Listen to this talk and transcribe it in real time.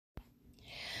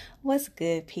What's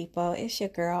good, people? It's your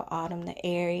girl, Autumn the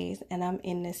Aries, and I'm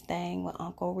in this thing with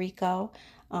Uncle Rico,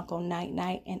 Uncle Night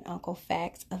Night, and Uncle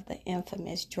Facts of the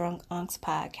infamous Drunk Unks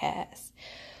podcast.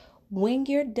 When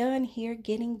you're done here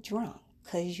getting drunk,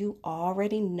 because you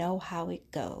already know how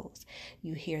it goes.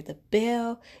 You hear the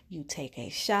bell, you take a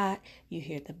shot, you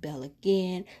hear the bell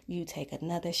again, you take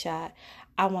another shot.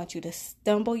 I want you to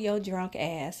stumble your drunk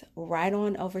ass right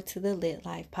on over to the Lit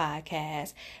Life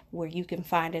podcast, where you can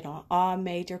find it on all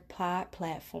major pod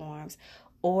platforms,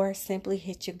 or simply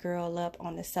hit your girl up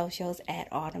on the socials at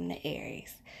Autumn the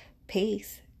Aries.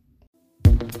 Peace.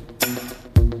 Drunk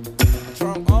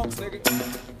Unks, nigga.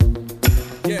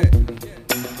 Yeah.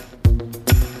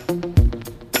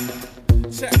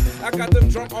 Check. I got them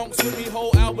drunk unks with me,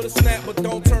 whole album to snap, but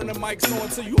don't turn the mics on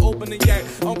till you open the yak.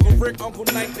 Uncle Rick, Uncle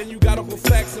Night, then you got Uncle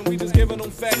Facts, and we just giving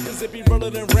them facts, cause it be realer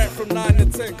than rap from 9 to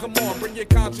 10. Come on, bring your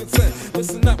conscience in.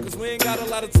 Listen up, cause we ain't got a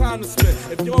lot of time to spend.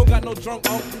 If you don't got no drunk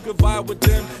unk, you can vibe with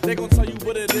them. They gon' tell you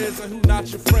what it is and who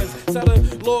not your friends. Tell the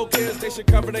little kids they should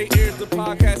cover their ears. The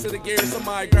podcast of the gear,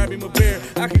 somebody grab him a beer.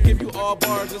 I can give you all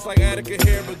bars just like Attica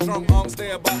here, but drunk unks,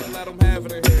 they about to let them have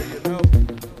it in here, you know?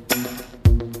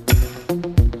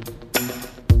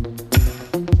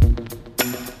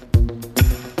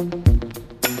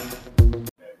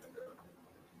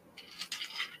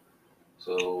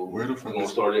 So we're gonna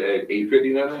start it at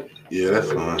 8:50 now. Yeah,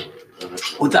 that's fine.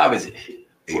 What time is it?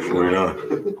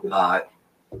 8:49. All right.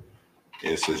 Yeah,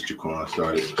 it says Jaquan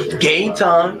started. Game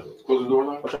time. Close the door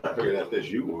now. I'm trying to figure out if that's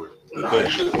you or the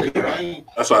thing.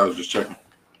 That's why I was just checking.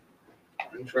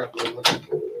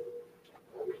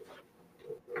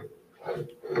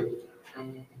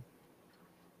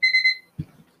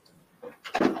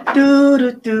 Do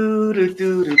do do do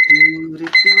do do do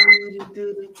do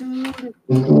do do.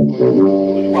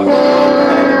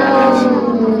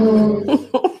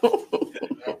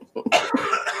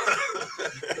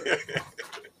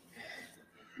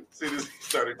 See this? He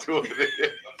started doing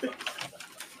it.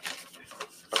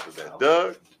 Was that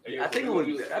Doug? I think it was.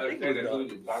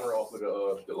 Timer off of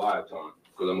the live time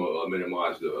because I'm gonna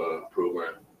minimize the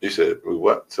program. You said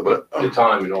what? So what? The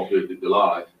time and off the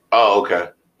live. Oh, okay.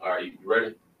 All right, you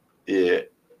ready? Yeah.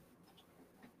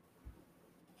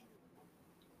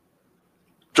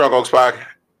 Drunk Oaks Podcast.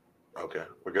 Okay,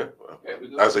 we're good. Okay, we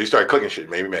good. So you started clicking shit,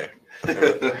 made me mad.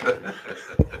 The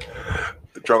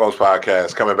Drunk Oaks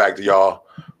Podcast coming back to y'all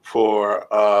for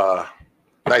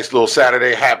nice little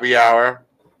Saturday happy hour.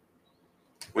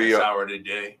 We hour of the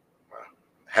day.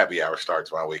 Happy hour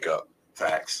starts when I wake up.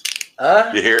 Facts.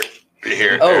 You hear it? You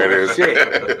hear it? Oh, there it is. shit.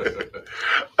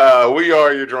 We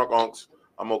are your Drunk Unks.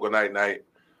 I'm Uncle Night Night.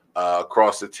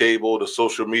 Across the table, the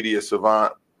social media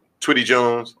savant, Twitty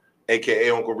Jones, aka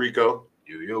Uncle Rico.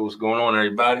 Yo, what's going on,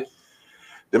 everybody?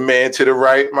 The man to the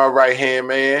right, my right hand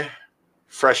man,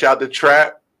 fresh out the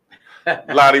trap,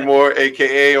 Lottie Moore,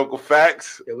 aka Uncle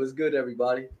Facts. It was good,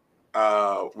 everybody.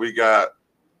 We got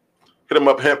Hit Him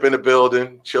Up Hemp in the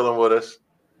building, chilling with us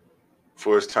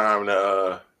for his time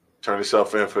to turn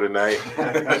himself in for the night.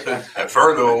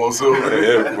 Furlough also.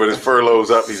 Yeah, with his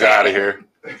furloughs up, he's out of here.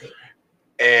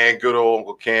 And good old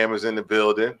Uncle Cam is in the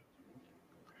building.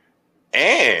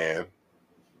 And,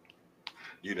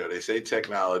 you know, they say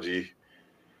technology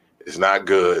is not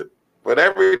good, but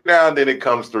every now and then it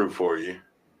comes through for you.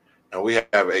 And we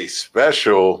have a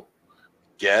special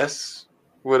guest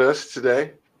with us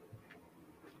today.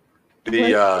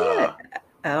 The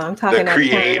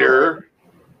creator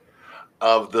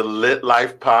of the Lit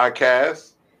Life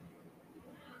podcast,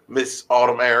 Miss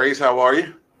Autumn Aries. How are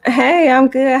you? Hey, I'm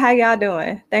good. How y'all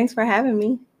doing? Thanks for having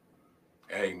me.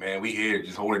 Hey, man, we here.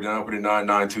 Just hold it down for the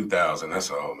 99-2000.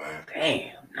 That's all, man. Damn,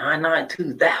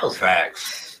 99-2000.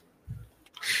 Facts.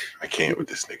 I can't with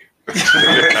this nigga.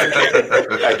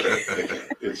 I can't.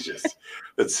 It's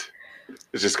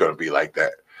just gonna be like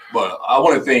that. But I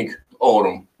want to thank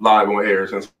Autumn live on air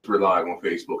since we're live on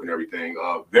Facebook and everything.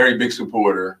 Very big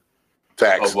supporter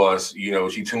Facts. of us. You know,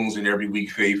 she tunes in every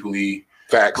week faithfully.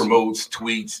 Facts. Promotes,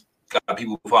 tweets. Got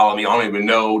people follow me. I don't even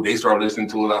know. They start listening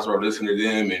to it. I start listening to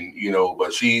them, and you know.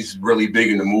 But she's really big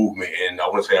in the movement, and I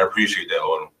want to say I appreciate that,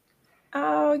 Autumn.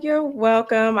 Oh, you're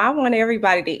welcome. I want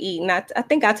everybody to eat. And I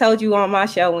think I told you on my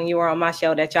show when you were on my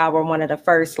show that y'all were one of the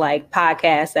first like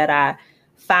podcasts that I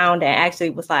found and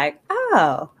actually was like,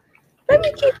 oh, let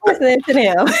me keep listening to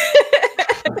them.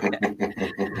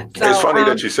 It's funny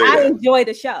that you say that. I enjoy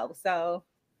the show. So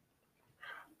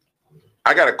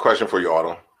I got a question for you,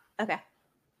 Autumn. Okay.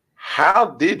 How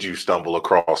did you stumble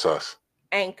across us?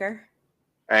 Anchor.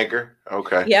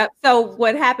 Okay. Yep. So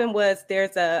what happened was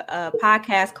there's a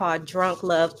podcast called Drunk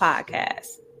Love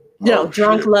Podcast.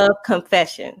 Drunk Love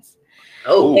Confessions.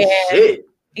 Oh, shit.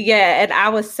 Yeah, and I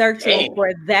was searching Damn.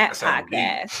 for that sounds deep.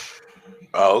 podcast,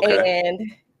 Oh, okay.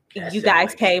 and That you sound guys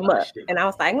like came my up, shit. and I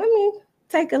was like, let me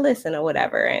take a listen or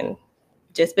whatever, and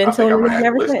just been I think I'm tuning gonna in have to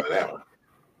ever listen since. to that one.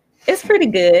 It's pretty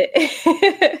good.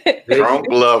 Drunk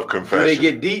love Do confession. they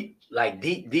get deep? Like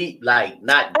deep, like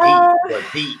not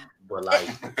deep, but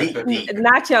like deep.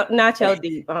 Not your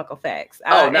deep, Uncle Facts.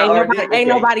 Oh, not our ain't deep? ain't Okay.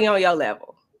 nobody on your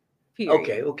level.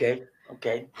 Period. Okay.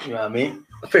 You know what I mean?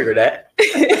 I figure that.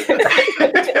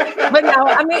 But no,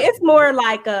 I mean it's more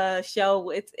like a show.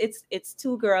 It's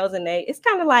two girls and it's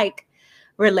kind of like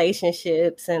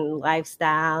relationships and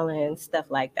lifestyle and stuff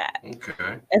like that.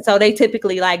 Okay. And so they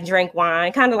typically like drink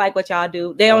wine, kind of like what y'all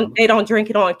do. They don't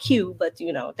drink it on cue, but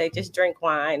you know, they just drink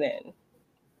wine and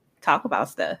talk about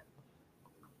stuff.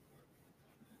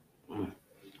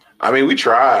 I mean, we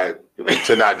tried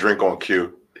to not drink on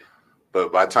cue,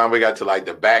 but by the time we got to like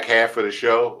the back half of the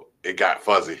show, it got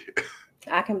fuzzy.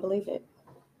 I can believe it.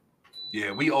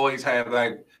 Yeah, we always have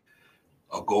like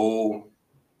a goal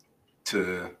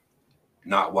to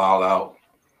not wild out,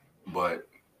 but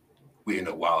we end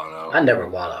up wilding out. I never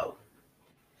wild out.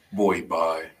 Boy,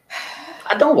 bye.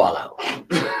 I don't wild out.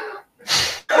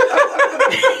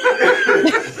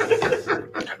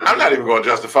 I'm not even going to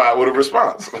justify it with a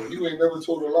response. You ain't never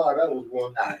told a lie. That was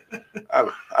one.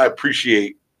 I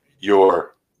appreciate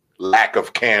your lack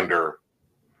of candor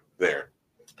there.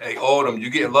 Hey, Autumn,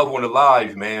 you getting love on the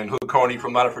live, man. Hood Carney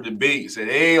from Louder for Debate said,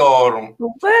 hey, Autumn.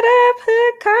 What up,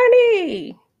 Hood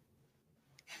Carney?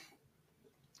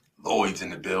 Lloyd's in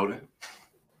the building.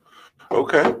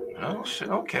 Okay. Oh, shit.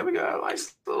 Okay, we got a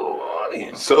nice little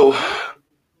audience. So,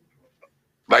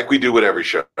 like we do with every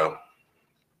show,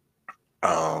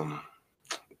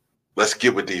 let's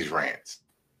get with these rants.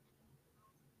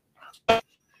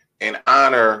 In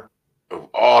honor of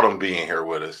Autumn being here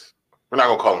with us, we're not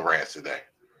going to call them rants today.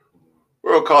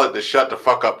 We're going to call it the Shut the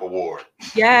Fuck Up Award.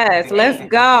 Yes, let's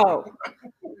go.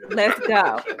 Let's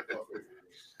go.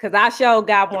 Because I sure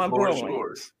got one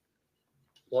brewing.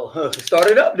 Well, start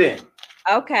it up then.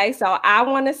 Okay, so I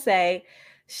want to say,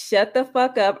 shut the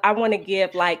fuck up. I want to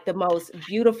give like the most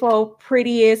beautiful,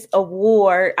 prettiest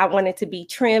award. I want it to be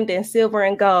trimmed in silver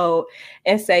and gold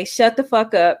and say, shut the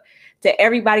fuck up to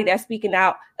everybody that's speaking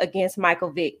out against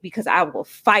Michael Vick because I will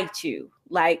fight you.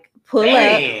 Like, pull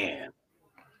up.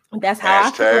 That's how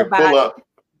I feel about pull up.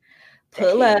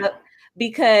 Pull up,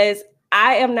 because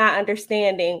I am not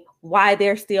understanding why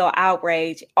they're still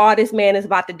outraged. All this man is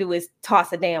about to do is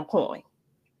toss a damn coin.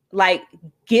 Like,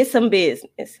 get some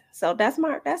business. So that's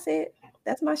it.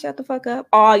 That's my shut the fuck up.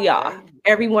 All y'all,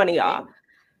 every one of y'all.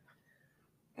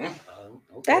 Okay.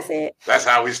 That's it. That's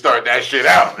how we start that shit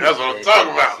out. That's what I'm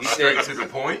talking about. He said To the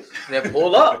point. Then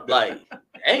pull up, like,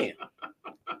 damn.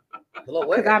 Pull up,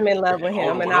 Because I'm in love with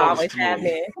him, and I always have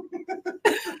been.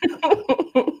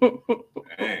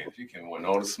 Man, she can want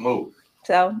all the smoke.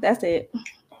 So that's it.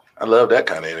 I love that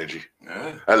kind of energy.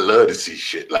 Yeah. I love to see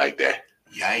shit like that.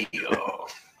 Yeah.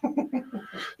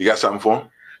 You got something for him?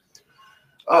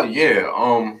 Oh yeah.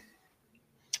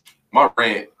 My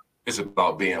rant is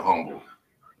about being humble.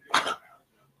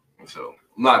 So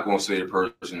I'm not gonna say the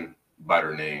person by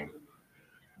their name,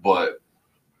 but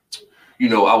you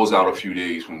know, I was out a few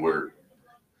days from work.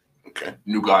 Okay.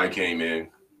 New guy came in,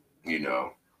 you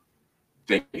know,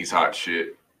 think he's hot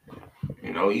shit.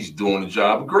 You know, he's doing the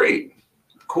job great.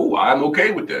 Cool. I'm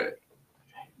okay with that.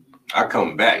 I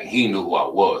come back, he knew who I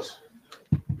was.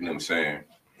 You know what I'm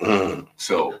saying?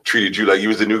 So treated you like you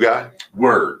was the new guy?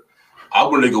 Word. I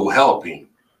wanted to go help him.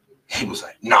 He was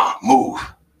like, nah, move.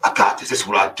 I got this. This is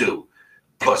what I do.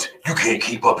 Plus, you can't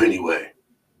keep up anyway.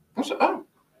 I said, oh,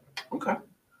 okay.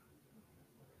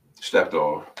 Stepped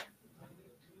off.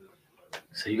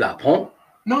 So you got punked?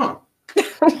 No.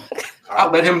 I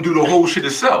let him do the whole shit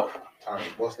himself.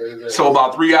 So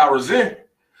about 3 hours in,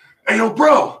 hey, yo,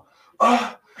 bro.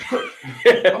 I'm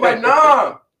like,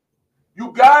 nah,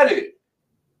 you got it.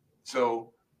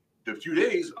 So the few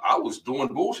days I was doing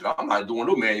bullshit. I'm not doing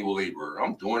no manual labor.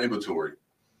 I'm doing inventory.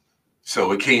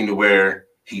 So it came to where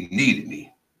he needed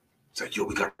me. It's like, yo,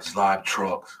 we got this live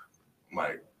trucks. I'm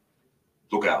like,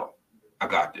 look out. I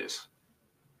got this.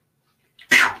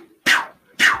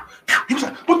 He was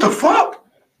like, what the fuck?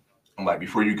 I'm like,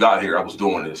 before you got here, I was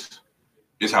doing this.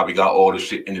 This is how we got all this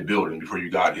shit in the building before you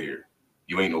got here.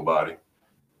 You ain't nobody.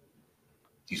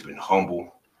 He's been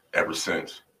humble ever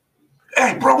since.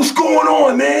 Hey, bro, what's going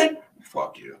on, man?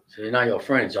 Fuck you. So you're not your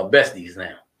friends, your besties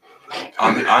now.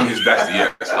 I'm his bestie,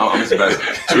 yes. I'm his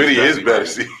bestie. Twitty is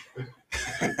bestie.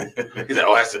 He's like,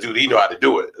 oh, that's the dude. He know how to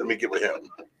do it. Let me get with him.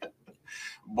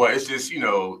 But it's just, you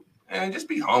know, and just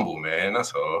be humble, man.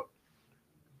 That's all.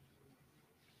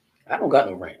 I don't got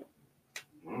no rant.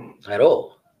 At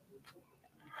all.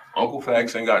 Uncle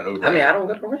Fax ain't got no rant. I mean, I don't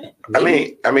got no rant.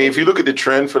 I mean, if you look at the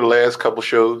trend for the last couple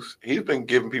shows, he's been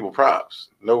giving people props.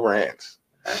 No rants.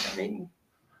 I mean,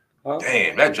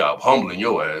 damn, that job humbling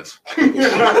your ass.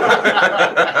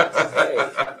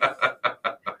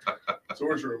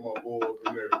 Torturing my boy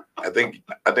in there. I think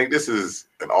this is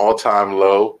an all-time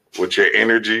low with your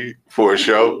energy for a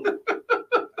show.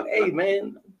 hey,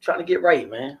 man, I'm trying to get right,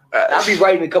 man. I'll be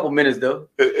right in a couple minutes, though.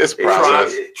 It's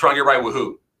process. Trying to get right with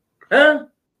who? Huh?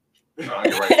 Trying to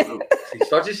get right with who?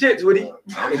 Start your shit, Twitty.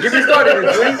 Get me started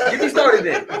then, Twitty. Get me started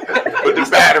then. Put the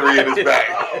battery in his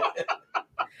bag.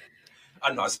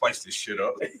 I know I spiced this shit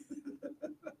up.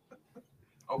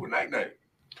 Oh, good night.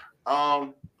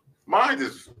 Mine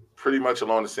is pretty much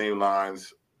along the same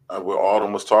lines of what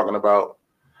Autumn was talking about.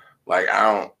 Like,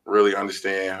 I don't really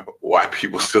understand why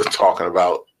people still talking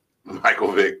about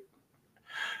Michael Vick,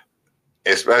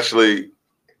 especially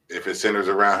if it centers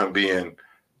around him being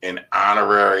an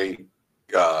honorary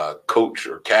coach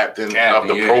or captain of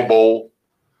the Pro Bowl.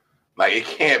 Like, it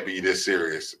can't be this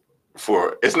serious.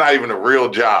 It's not even a real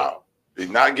job. He's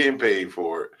not getting paid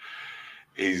for it.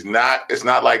 It's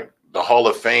not like the Hall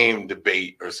of Fame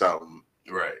debate or something.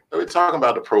 Right. We're talking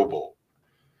about the Pro Bowl.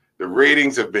 The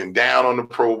ratings have been down on the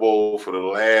Pro Bowl for the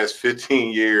last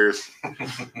 15 years.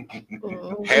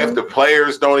 Half the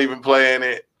players don't even play in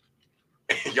it.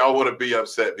 Y'all want to be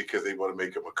upset because they want to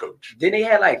make him a coach. Didn't they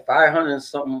have like 500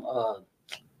 something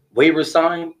waivers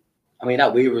signed? I mean,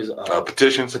 not waivers.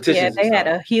 Petitions. Yeah, they had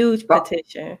a huge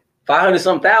petition. 500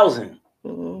 some thousand.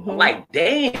 Mm-hmm. I'm like,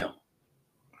 damn.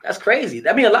 That's crazy.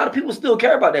 I mean, a lot of people still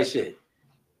care about that shit.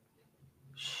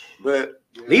 But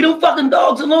leave them fucking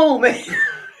dogs alone, man.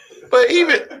 But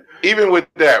even with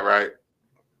that, right?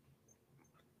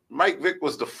 Mike Vick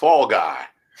was the fall guy.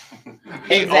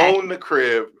 He owned the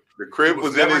crib. The crib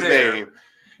was in his name.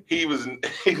 He was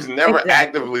never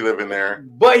actively living there.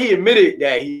 But he admitted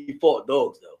that he fought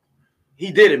dogs, though.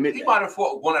 He did admit he might have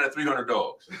fought 1 out of 300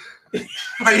 dogs.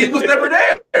 But he was never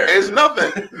there. It's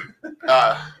nothing.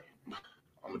 I'm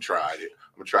gonna try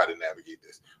to navigate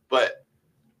this. But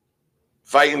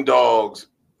fighting dogs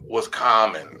was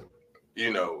common,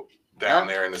 down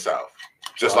there in the South.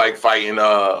 Just like fighting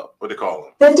what they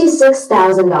call them?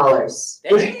 $56,000.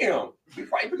 Damn.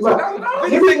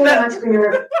 Look, you think that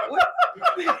entrepreneur?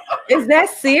 Is that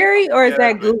Siri or is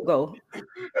that Google?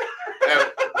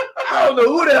 I don't know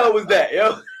who the hell was that,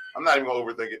 yo. I'm not even gonna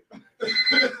overthink it.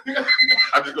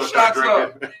 I'm just gonna start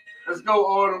drinking. Let's go,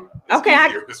 Autumn. Okay,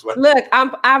 look,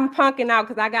 I'm punking out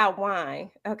because I got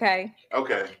wine. Okay.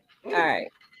 Okay. All right.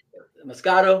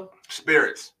 Moscato.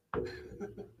 Spirits.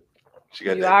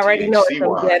 You already know it's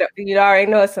some ghetto. You already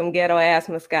know it's some ghetto ass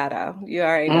Moscato. You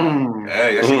already know.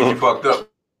 Hey, that shit get you fucked up.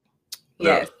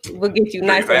 Yes, we'll get you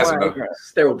nice and warm.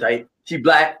 Stereotype. She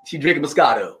black. She drinking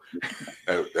Moscato.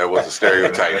 That was a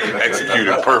stereotype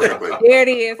executed perfectly. There it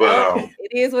is. But,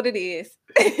 it is what it is.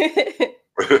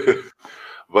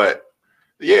 But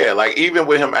yeah, like even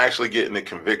with him actually getting the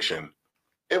conviction,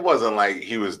 it wasn't like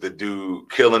he was the dude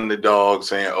killing the dog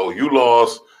saying, "Oh, you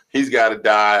lost. He's got to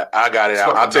die. I got it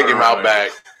out. I'll take him out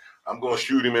back. I'm going to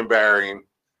shoot him and bury him."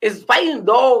 Is fighting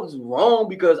dogs wrong?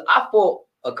 Because I fought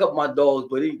a couple of my dogs,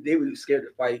 but they were scared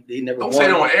to fight. They never Don't say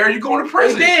it on air. You going to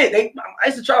prison. They did. I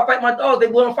used to try to fight my dogs. They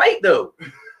wouldn't fight, though.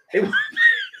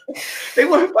 They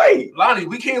wouldn't fight. Lonnie,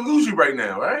 we can't lose you right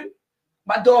now, right?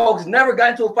 My dogs never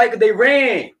got into a fight because they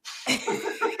ran.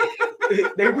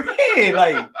 They ran.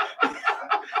 Like,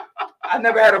 I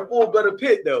never had a full-blooded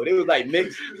pit, though. They was like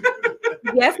mixed.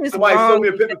 Yes, it's somebody wrong. sold me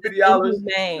a pit for $50,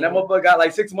 and that motherfucker got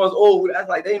like 6 months old. That's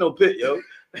like, they ain't no pit, yo.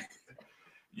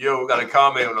 Yo, got a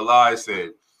comment on the live said,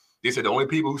 they said the only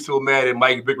people who still mad at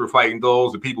Mike Vick for fighting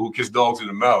dogs are people who kiss dogs in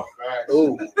the mouth.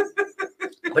 Ooh.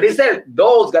 But they said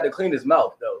dogs got to clean his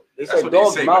mouth, though. They said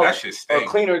dogs' mouths are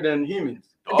cleaner than humans.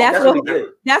 That's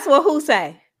what who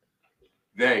say.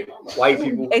 They white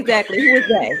people. Exactly. Who was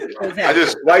they? Exactly. I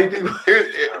just white people.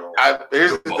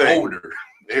 Here's the thing.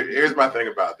 Here's my thing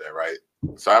about that, right?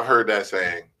 So I've heard that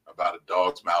saying about a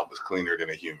dog's mouth is cleaner than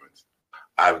a human's.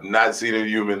 I've not seen a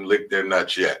human lick their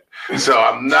nuts yet, so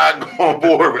I'm not on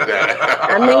board with that.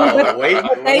 I mean,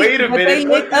 wait a minute.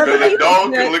 Because a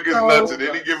dog can lick his nuts at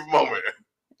any given moment.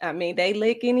 I mean, they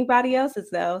lick anybody else's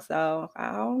though, so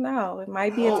I don't know. It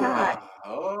might be a tie.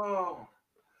 Oh.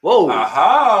 Whoa.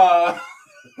 Aha.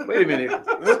 Wait a minute.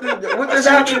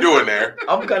 What you doing there?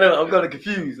 I'm kind of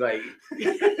confused. Like,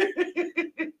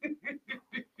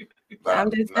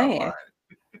 I'm just saying.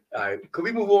 All right, can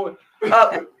we move on?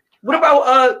 What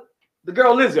about the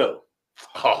girl Lizzo?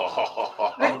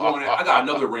 I got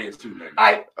another rant too, man. All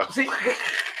right, see,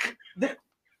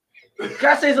 Can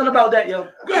I say something about that, yo?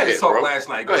 We had to talk bro. last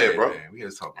night. Go ahead, bro. Man. We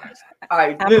had to talk last night. All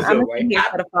right, I'm Lizzo, right? here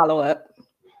for the follow up.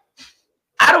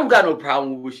 I don't got no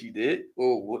problem with what she did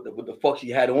or what the fuck she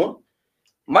had on.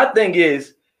 My thing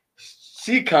is,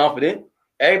 she confident.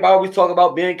 Everybody always talk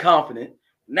about being confident.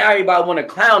 Now everybody want to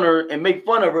clown her and make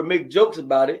fun of her, make jokes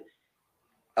about it,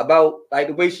 about like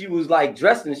the way she was like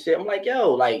dressed and shit. I'm like,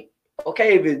 yo, like,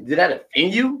 okay, did that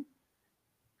offend you?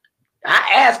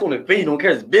 I ask on offend you, don't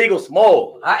care if it's big or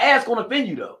small. I ask on offend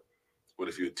you though. What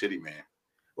if you're a titty man?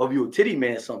 Well, if you a titty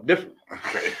man, something different.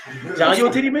 Okay. John, you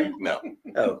a titty man? No.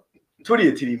 Oh,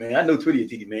 Twitty a titty man. I know Twitty a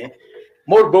titty man.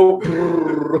 Motorboat.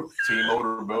 Team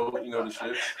Motorboat, you know the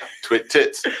shit. Twit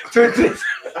tits.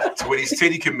 Twitty's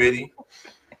Titty Committee.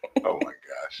 Oh my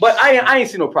gosh. But I ain't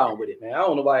see no problem with it, man. I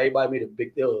don't know why everybody made a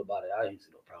big deal about it. I ain't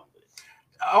see no problem with it.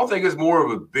 I don't think it's more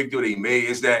of a big deal they made.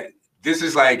 It's that this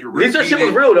is like This shit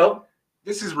was real though.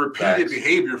 This is repeated Facts.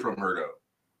 behavior from her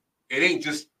though. It ain't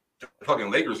just the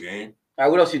fucking Lakers game. All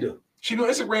right, what else you do? She do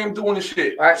Instagram doing the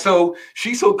shit. All right. So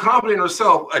she's so confident in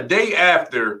herself. A day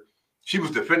after she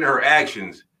was defending her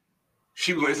actions,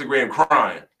 she was on Instagram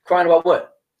crying. Crying about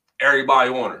what?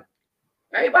 Everybody on her.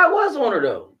 Everybody was on her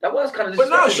though. That was kind of. But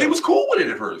no, she was cool with it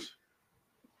at first.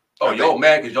 Oh, y'all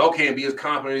mad because y'all can't be as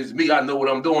confident as me. I know what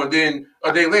I'm doing. Then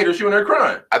a day later, she was there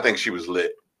crying. I think she was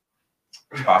lit.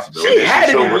 Possibility. She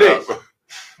had to be lit.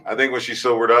 I think when she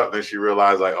sobered up, then she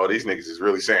realized like, oh, these niggas is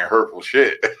really saying hurtful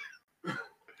shit.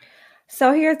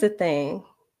 So here's the thing.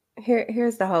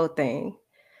 Here's the whole thing.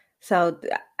 So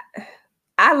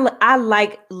I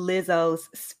like Lizzo's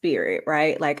spirit,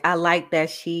 right? Like I like that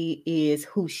she is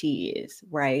who she is,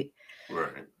 right?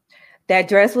 Right. That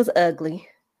dress was ugly.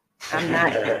 I'm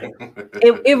not.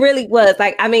 It really was.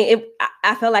 Like I mean,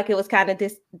 I felt like it was kind of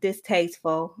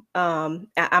distasteful. I'm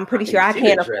pretty sure I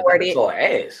can't afford it.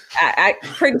 I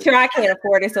pretty sure I can't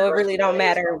afford it, so it really don't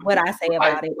matter what I say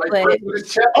about it. But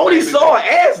only saw her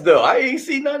ass though. I ain't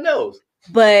see nothing else.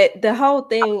 But the whole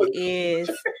thing is,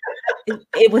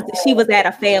 she was at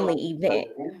a family event.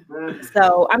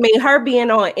 So I mean, her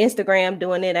being on Instagram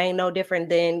doing it ain't no different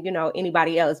than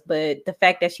anybody else. But the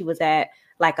fact that she was at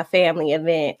like a family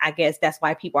event, I guess that's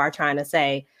why people are trying to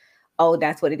say, oh,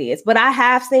 that's what it is. But I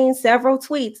have seen several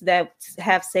tweets that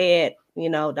have said,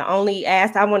 the only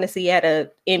ass I want to see at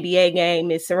a NBA game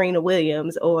is Serena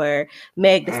Williams or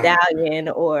Meg Thee Stallion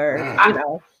or,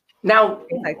 now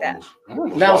things like that.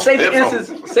 Now, say for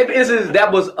instance,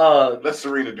 that was let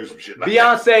Serena do some shit like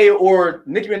Beyonce or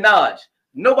Nicki Minaj.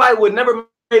 Nobody would never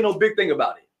make no big thing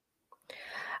about it.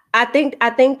 I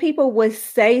think people would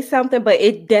say something, but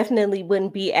it definitely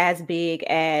wouldn't be as big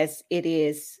as it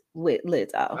is with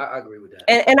Lizzo. I agree with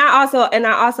that. And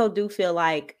I also do feel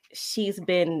like she's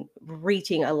been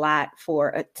reaching a lot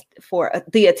for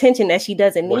the attention that she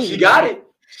doesn't need. Well, she got it.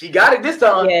 She got it this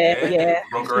time. Yeah.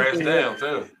 Broke her ass down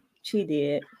too. She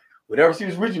did. Whatever she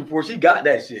was reaching for, she got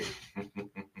that shit.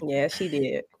 Yeah, she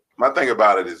did. My thing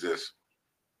about it is this.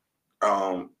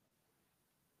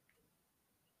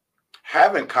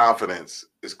 Having confidence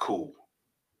is cool,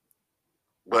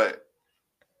 but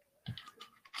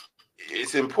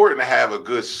it's important to have a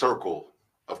good circle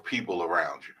of people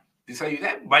around you. You say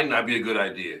that might not be a good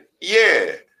idea.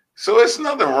 Yeah. So it's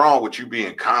nothing wrong with you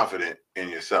being confident in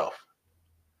yourself.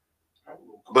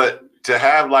 But to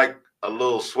have like a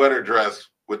little sweater dress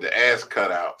with the ass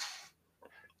cut out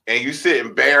and you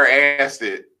sitting bare-assed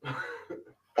it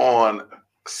on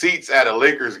seats at a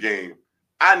Lakers game,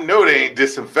 I know they ain't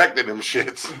disinfecting them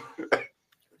shits.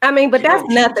 I mean, but that's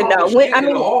nothing though.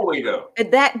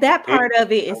 That part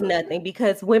of it is nothing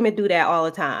because women do that all the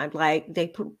time. Like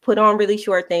they put on really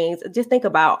short things. Just think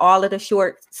about all of the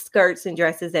short skirts and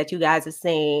dresses that you guys have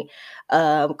seen.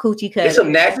 Coochie cut. There's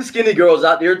some nasty skinny girls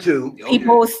out there too.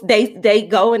 People they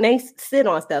go and they sit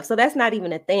on stuff. So that's not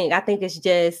even a thing. I think it's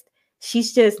just she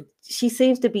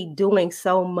seems to be doing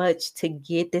so much to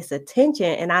get this attention,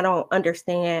 and I don't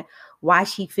understand why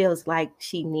she feels like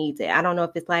she needs it. I don't know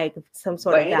if it's like some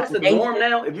sort of. That's the norm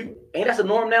now. That's the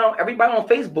norm now. Everybody on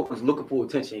Facebook is looking for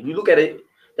attention. If you look at it,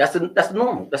 that's the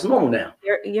normal. That's normal now.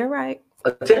 You're right.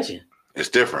 Attention. It's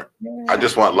different. I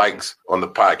just want likes on the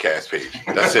podcast page.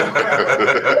 That's it.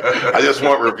 I just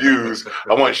want reviews.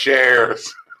 I want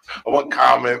shares. I want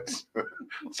comments.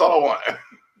 That's all I want.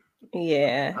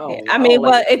 Yeah. I mean,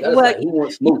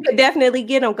 you could definitely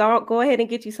get them. Go ahead and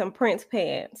get you some Prince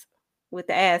pants with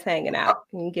the ass hanging out.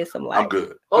 You can get some likes. I'm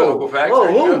good. Who?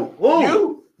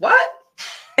 What?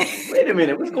 Wait a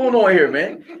minute. What's going on here,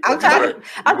 man? I'm trying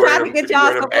to get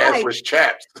y'all some assless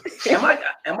chaps.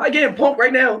 Am I getting punked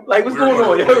right now? Like, what's going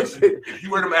on? If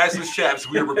you wear them assless chaps,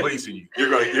 we're replacing you. You're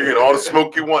gonna get all the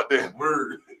smoke you want then.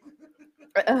 Word.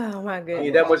 Oh my Ain't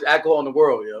goodness. that much alcohol in the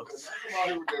world, yo.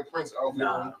 Somebody with that Prince outfit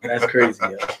Nah, on. that's crazy,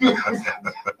 yo.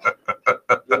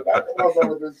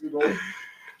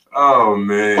 Oh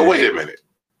man. But wait a minute.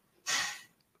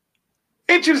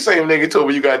 Ain't you the same nigga told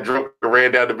me you got drunk and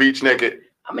ran down the beach naked?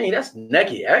 I mean, that's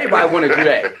naked. Everybody want to do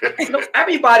that. You know,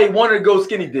 everybody wanted to go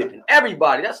skinny dipping.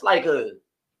 Everybody. That's like a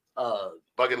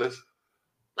Bucket list?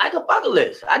 like a bucket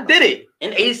list. I did it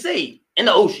in AC in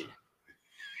the ocean.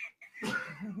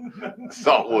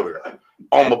 Salt water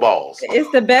on my balls. It's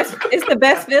the best. It's the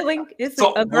best feeling. It's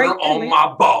Salt a great water on feeling.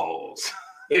 my balls.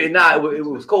 It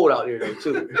was cold out there though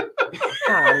too.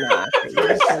 Oh,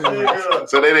 no.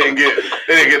 So they didn't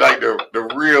get like the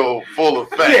real full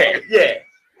effect. Yeah.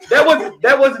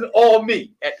 That wasn't all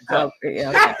me at the time. Okay,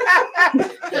 yeah.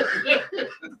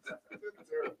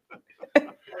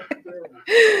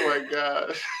 Oh my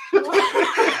gosh.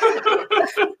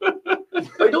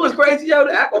 But you know what's crazy, yo?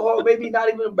 The alcohol made me not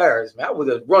even embarrassed, man. I was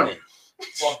just running.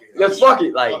 Let's fuck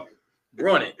it, like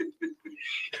running.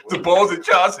 The balls of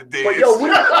Johnson did. But yo,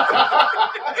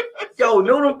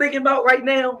 know what I'm thinking about right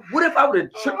now? What if I would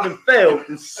have tripped and fell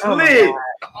and slid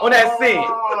on that scene?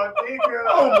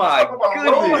 Oh my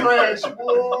goodness.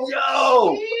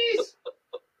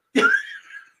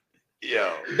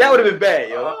 Yo. That would have been bad,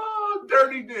 yo. Oh,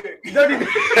 dirty dick. Dirty dick.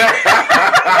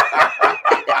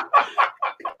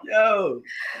 Yo.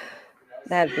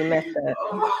 That'd be messed up.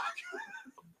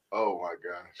 Oh my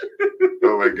gosh.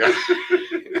 Oh my gosh.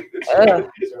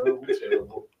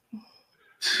 Terrible.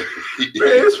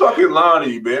 Man, it's fucking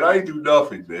Lonnie, man. I ain't do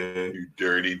nothing, man. You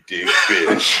dirty dick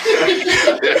bitch.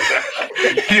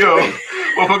 Yo,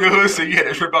 motherfucker Hood said you had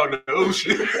to trip out in the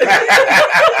ocean.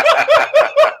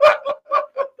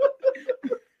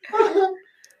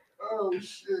 Oh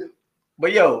shit.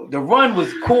 But yo, the run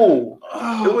was cool.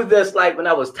 It was just like when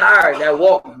I was tired, that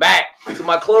walk back to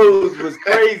my clothes was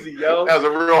crazy, yo. That was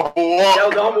a real walk. That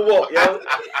was a humble walk, yo.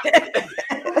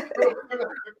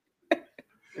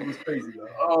 It was crazy, yo.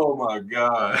 Oh my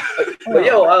god. But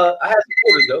yo, I had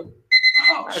supporters though.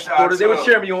 Oh, I had supporters. They were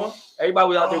cheering me on. Everybody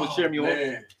was out there was Oh, cheering me on.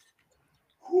 man.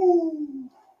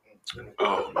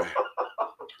 Oh man.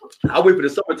 I wait for the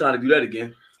summertime to do that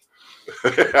again.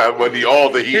 I want all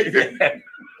the heat.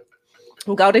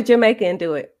 Go to Jamaica and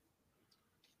do it.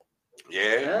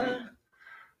 Yeah.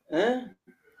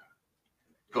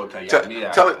 Go tell you. Tell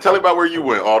me about where you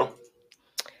went, Autumn.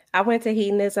 I went to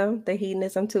Hedonism, the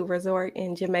Hedonism 2 resort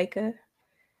in Jamaica.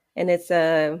 And it's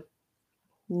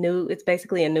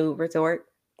basically a new resort.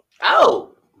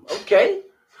 Oh, okay.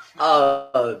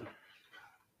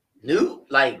 New?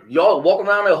 Like y'all walking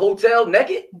around a hotel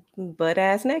naked? Butt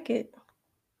ass naked.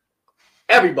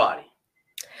 Everybody.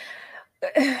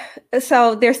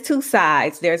 So there's two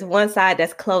sides. There's one side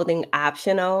that's clothing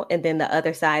optional, and then the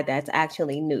other side that's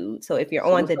actually nude. So if you're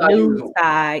on the nude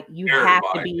side, you have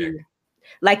to be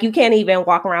like, you can't even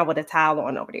walk around with a towel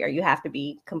on over there. You have to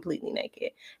be completely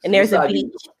naked. And there's a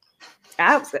beach.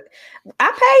 I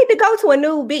paid to go to a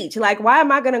nude beach. Like, why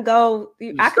am I gonna go?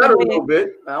 I could have a little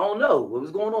bit. I don't know what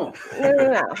was going on.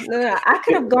 No. I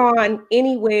could have gone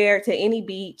anywhere to any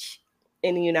beach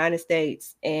in the United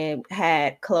States and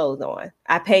had clothes on.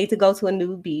 I paid to go to a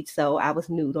nude beach, so I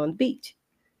was nude on the beach.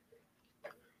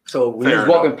 So when you was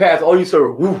walking past, all you saw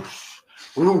were whoosh,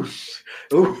 whoosh,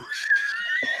 whoosh.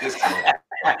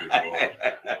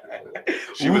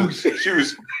 She was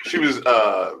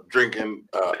drinking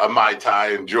a Mai Tai,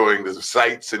 enjoying the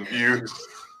sights and views.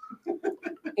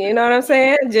 You know what I'm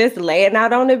saying? Just laying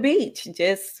out on the beach,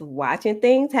 just watching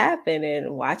things happen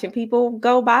and watching people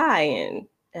go by, and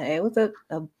it was a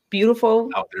beautiful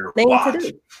thing to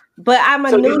do. But I'm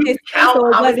a nudist,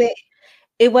 so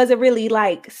it wasn't really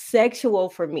like sexual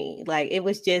for me. Like, it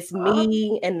was just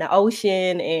me and the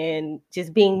ocean and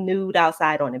just being nude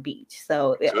outside on the beach.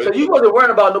 So you wasn't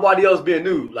worrying about nobody else being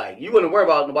nude. Like, you wasn't worried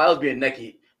about nobody else being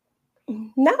naked.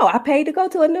 No, I paid to go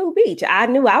to a nude beach. I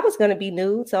knew I was going to be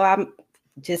nude, so I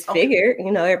just figured,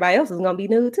 everybody else was going to be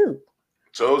nude too.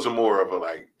 So it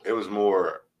was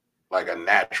more like a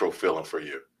natural feeling for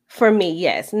you. For me,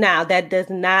 yes. Now, that does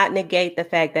not negate the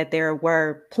fact that there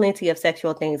were plenty of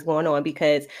sexual things going on,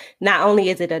 because not only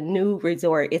is it a new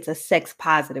resort, it's a sex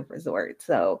positive resort.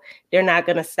 So they're not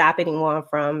going to stop anyone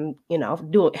from,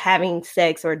 having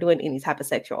sex or doing any type of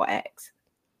sexual acts.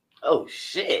 Oh,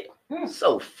 shit.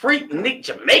 So freaknik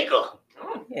Jamaica.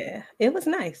 Yeah, it was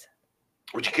nice.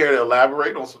 Would you care to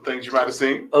elaborate on some things you might have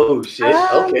seen? Oh, shit.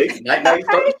 Okay. Now you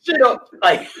start shit up.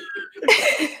 Like,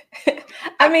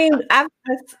 I mean,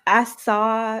 I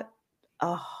saw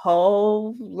a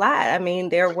whole lot. I mean,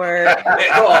 there were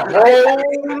there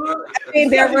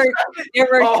were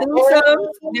twosomes,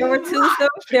 there were threesomes,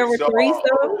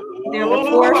 there were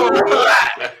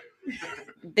foursomes.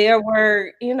 There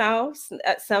were,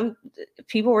 some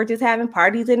people were just having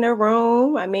parties in their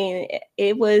room. I mean,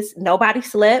 it was nobody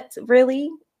slept really.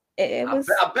 It was.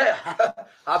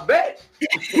 I bet.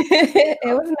 It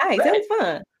was nice. It was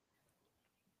fun.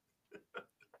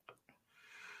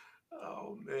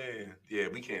 Oh man, yeah,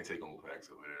 we can't take on facts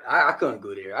over there. I couldn't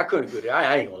go there.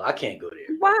 I ain't gonna lie. I can't go there.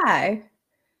 Why?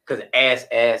 Because ass.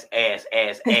 I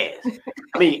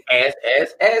mean, ass,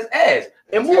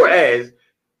 and more ass,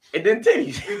 and then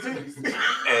titties.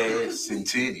 Ass and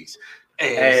titties.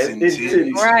 Ass and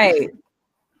titties. Right.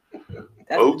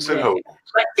 Boats and hoes.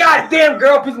 Like, goddamn,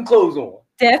 girl, put some clothes on.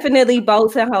 Definitely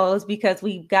boats and hoes, because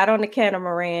we got on the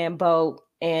catamaran boat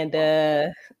and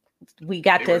we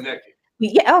got to.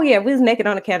 We was naked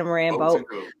on the catamaran boat.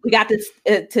 We got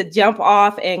to jump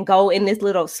off and go in this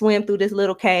little swim through this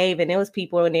little cave, and there was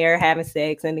people in there having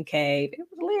sex in the cave. It was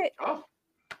lit. Oh,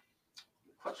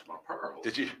 clutch my pearl.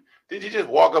 Did you just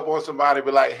walk up on somebody and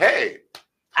be like, hey?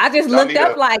 I just looked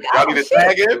up like, y'all need a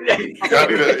tag in?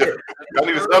 Y'all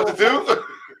need a substitute?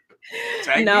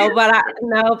 No, but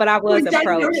I was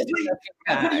approached.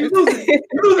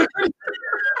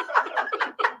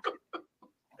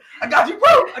 I got you,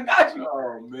 bro. I got you.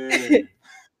 Oh man,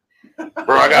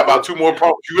 bro, I got about 2 more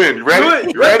prompts. You in? You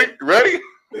ready? You ready?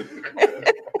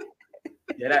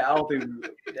 Yeah, I don't think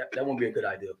that won't be a good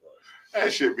idea for us.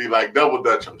 That should be like double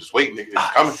Dutch. I'm just waiting.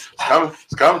 It's coming.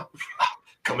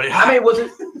 Coming in. I mean, was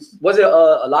it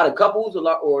a lot of couples,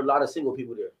 or a lot of single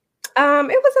people there?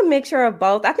 It was a mixture of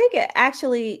both. I think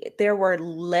there were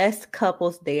less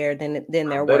couples there than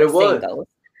there were singles.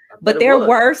 But there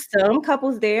were some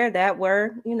couples there that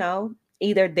were,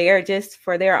 either there just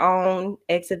for their own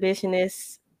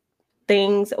exhibitionist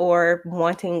things or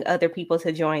wanting other people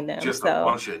to join them. Just a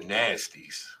bunch of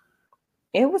nasties.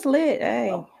 It was lit.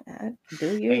 Hey,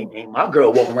 do you? Ain't my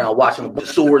girl walking around watching the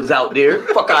swords out there.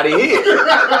 Fuck out of here.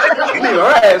 Leave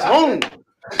her ass home.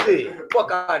 Yeah, fuck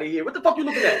out of here. What the fuck you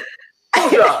looking at?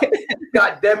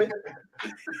 God damn it.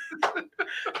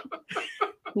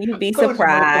 You'd be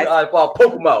surprised. If I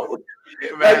poke him out.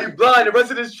 Like, you blind the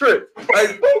rest of this trip.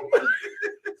 Like,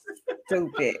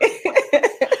 stupid.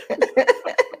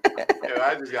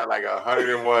 I just got like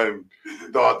 101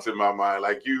 thoughts in my mind.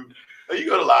 Like you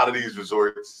go to a lot of these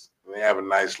resorts. They have a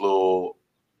nice little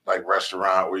like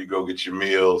restaurant where you go get your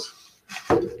meals.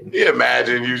 You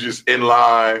imagine you just in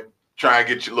line trying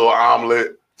to get your little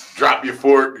omelet, drop your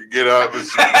fork, get up, and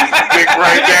stick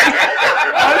right there.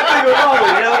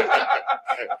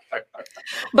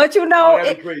 But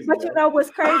what's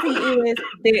crazy is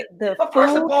the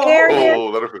food areas.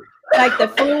 Like the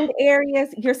food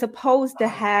areas, you're supposed to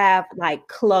have like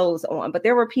clothes on, but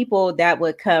there were people that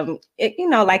would come,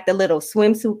 like the little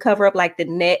swimsuit cover up, like the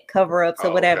net cover ups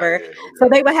or whatever. Okay. So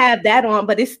they would have that on,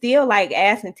 but it's still like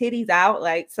ass and titties out.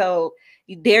 Like, so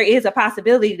there is a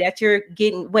possibility that you're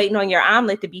waiting on your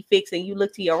omelet to be fixed and you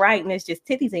look to your right and there's just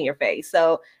titties in your face.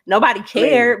 So nobody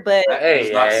cared, but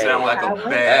it does not sound like a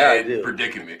bad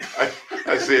predicament.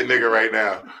 I see a nigga right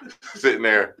now sitting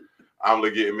there,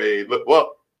 omelet getting made. Look,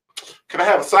 well, can I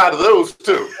have a side of those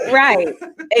too? Right.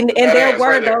 And there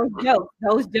were those jokes.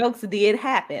 Those jokes did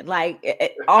happen. Like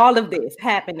all of this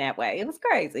happened that way. It was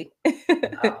crazy.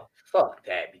 Oh, fuck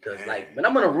that. Because like when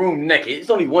I'm in a room naked, it's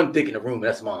only one dick in the room.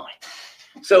 That's mine.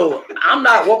 So I'm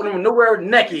not walking nowhere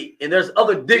naked and there's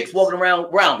other dicks walking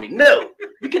around me. No,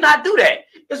 you cannot do that.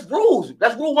 It's rules.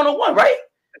 That's rule 101, right?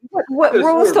 What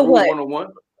rules to what?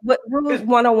 101. What rules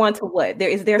 101 to what?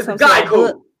 Is there some guy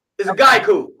code? It's a guy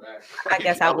code. I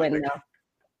guess I wouldn't know.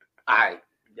 All right.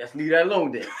 Let's leave that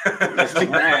alone then.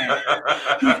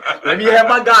 Let me have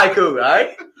my guy code, all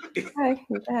right? Okay,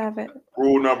 you can have it.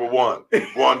 Rule number 1,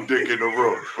 one dick in the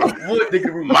room. One dick in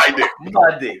the room. My dick.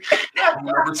 My dick.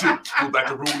 Number 2, go back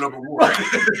to rule number 1.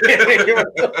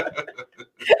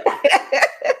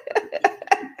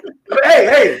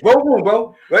 Hey, wrong room,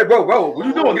 bro. Hey, bro, what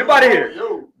you doing? Get out of here.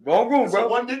 Yo, wrong room, bro.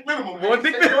 One dick minimum. One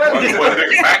dick minimum. One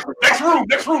dick max. Next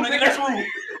room, nigga, next room.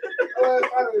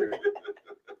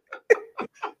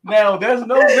 Now, there's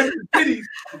no limited titties.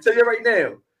 I'll tell you right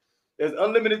now. There's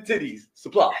unlimited titties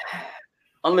supply.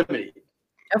 Unlimited.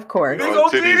 Of course. Big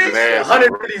old titties and asses.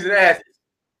 100 titties and asses.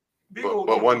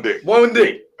 But one dick. One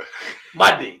dick.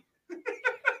 My dick.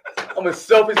 I'm a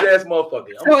selfish ass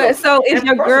motherfucker. So is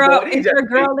your girl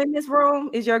in this room?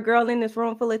 Is your girl in this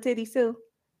room full of titties too?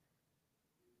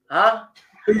 Huh?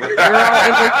 Is your girl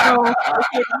in this room full of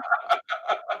titties?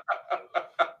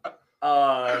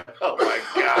 Oh my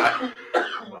God.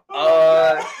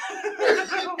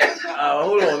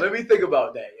 Hold on, let me think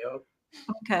about that, yo.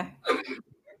 Okay.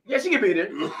 Yeah, she can be there.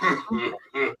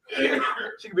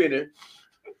 She can be there.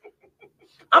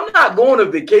 I'm not going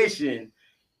on vacation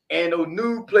and a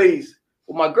new place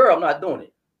with my girl. I'm not doing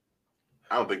it.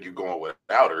 I don't think you're going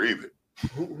without her either.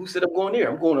 Who said I'm going there?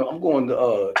 I'm going to I'm going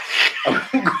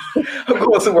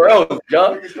somewhere else,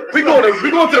 John. We going to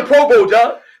the Pro Bowl,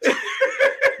 John.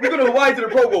 We're going to Hawaii to the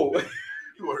Pro Bowl.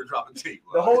 You want to drop a tape.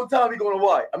 The whole time we going to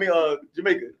Hawaii. I mean,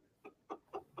 Jamaica.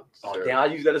 Oh, damn, I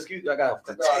use that excuse. I got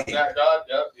to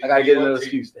get another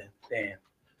excuse then. Damn.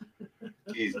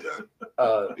 He's done.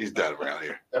 He's done around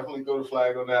here. Definitely throw the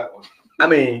flag on that one. I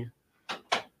mean,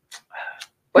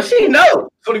 but she know.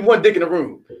 There's only one dick in the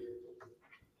room.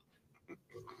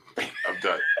 I'm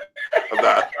done.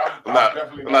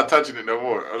 I'm not touching it no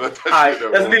more. I'm not touching All right, it no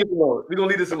let's more. leave it alone. We're gonna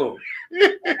leave this alone.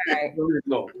 Okay. Who's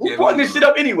putting this shit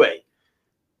up anyway?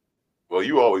 Well,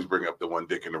 you always bring up the one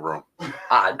dick in the room.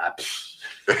 It's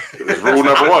rule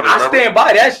number one. I remember? stand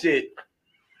by that shit.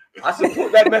 I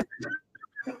support that message.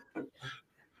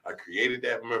 I created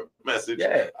that message.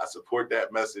 Yeah. I support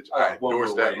that message. All right, I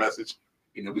endorse that message.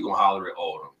 You know, we're going to holler at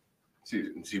Autumn.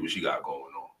 See what she got going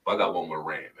on. But I got one more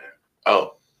rant, man.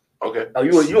 Oh, okay. Oh,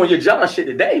 you on your John shit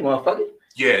today, motherfucker?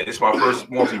 Yeah, this is my first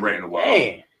monthly rant in a while.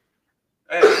 Man.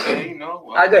 Hey, you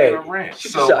know, I got a rant.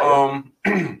 Shoot So, your shot,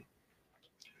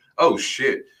 oh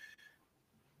shit.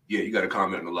 Yeah, you got to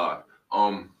comment in the live.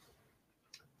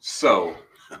 So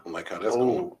I don't like how that's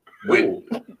going. with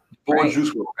Boy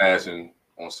Juice WRLD passing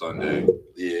on Sunday.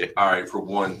 Yeah. All right, for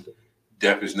one,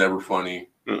 death is never funny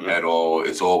at all.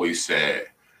 It's always sad.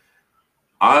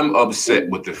 I'm upset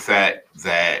with the fact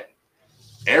that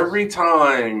every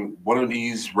time one of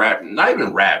these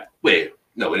the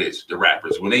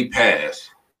rappers, when they pass,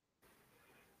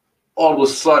 all of a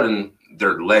sudden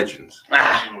they're legends.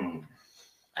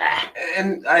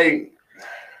 And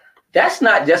that's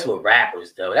not just with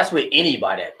rappers though. That's with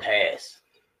anybody that pass.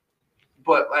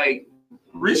 But like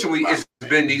recently it's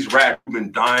been these rappers who've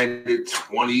been dying at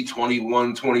 20,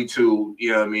 21, 22.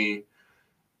 You know what I mean?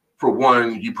 For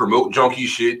one, you promote junkie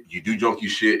shit, you do junkie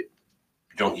shit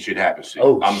happens to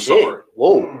you. I'm sorry.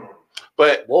 Whoa.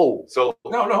 But whoa. So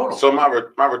no, hold on. So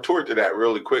my retort to that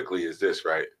really quickly is this,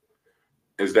 right?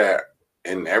 Is that,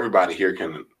 and everybody here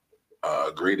can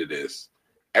agree to this,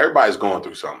 everybody's going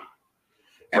through something.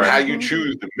 And how you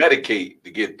choose to medicate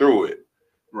to get through it,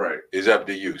 right, is up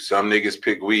to you. Some niggas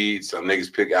pick weed, some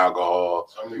niggas pick alcohol,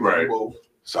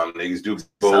 some niggas do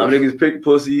both. Some niggas pick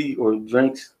pussy or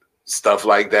drinks. Stuff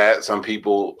like that. Some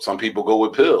people go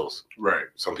with pills. Right.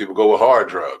 Some people go with hard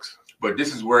drugs. But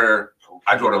this is where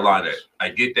I draw the line at. I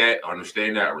get that, I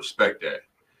understand that, I respect that.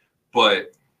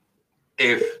 But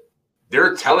if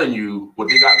they're telling you what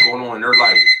they got going on in their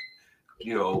life,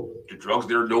 you know, the drugs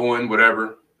they're doing,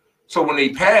 whatever. So when they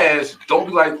pass, don't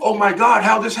be like, oh my God,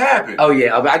 how this happened? Oh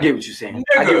yeah, I get what you're saying.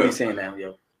 I get what you're saying now,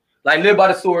 yo. Like live by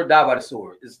the sword, die by the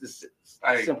sword. It's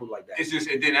like, simple like that. It's just,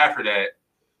 and then after that,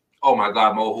 oh my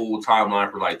God, my whole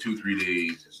timeline for like 2-3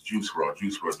 days is Juice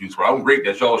WRLD. I'm great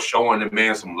that y'all showing the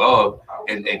man some love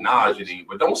and acknowledging him,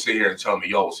 but don't sit here and tell me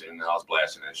y'all sitting in the house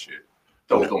blasting that shit.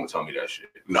 Don't tell me that shit.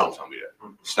 No. Don't tell me that.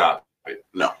 Stop it.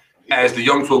 No. As the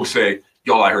young folks say,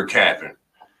 y'all out here capping.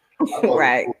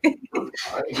 Right.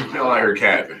 Y'all out here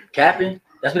capping. Capping?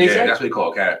 That's what they say? That's what they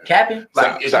call capping. Capping?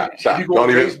 Like, Stop. if you go Don't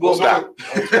on even Facebook, stop.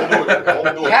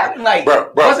 Capping like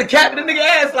Bro. what's a capping the nigga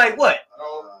ass like what?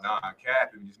 Nah,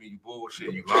 capping just mean you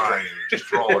bullshit, you lying, just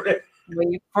drawing it.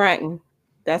 When you fronting,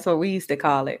 that's what we used to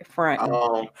call it,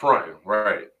 fronting. Fronting,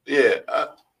 right. Yeah.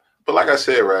 But like I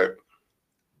said, right,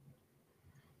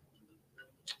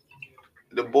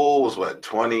 the bull was what,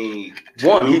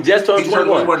 21? He just turned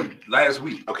 21 last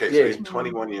week. Okay, so Yeah. he's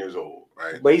 21 years old,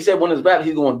 right? But he said when his rap,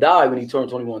 he's gonna die when he turned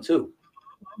 21 too.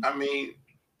 I mean,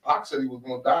 Pac said he was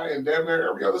gonna die in damn near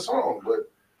every other song,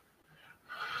 but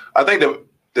I think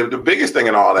the biggest thing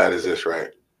in all that is this,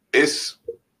 right? It's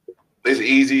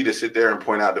easy to sit there and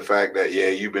point out the fact that, yeah,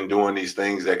 you've been doing these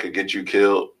things that could get you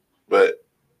killed, but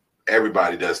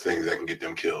everybody does things that can get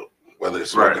them killed, whether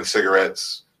it's smoking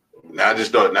cigarettes. Not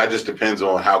just depends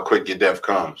on how quick your death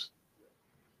comes.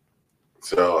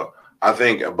 So I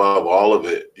think above all of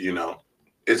it, you know,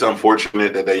 it's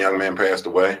unfortunate that young man passed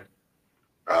away.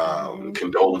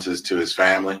 Condolences to his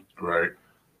family. Right.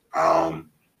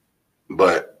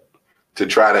 But to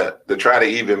try to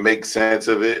even make sense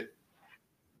of it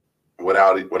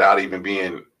without even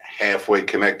being halfway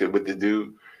connected with the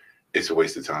dude, it's a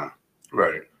waste of time.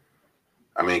 Right.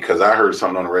 I mean, because I heard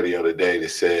something on the radio today that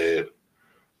said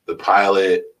the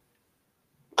pilot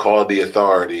called the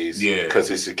authorities because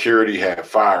his security had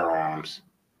firearms.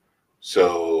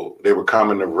 So they were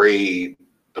coming to raid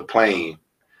the plane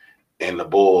and the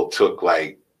bull took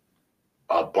like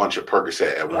a bunch of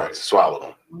Percocet at once, swallowed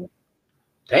them.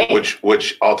 Damn.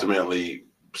 Which ultimately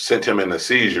sent him in a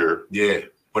seizure. Yeah,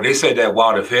 but they said that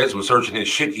while the feds were searching his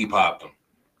shit, he popped them.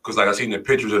 Because like I seen the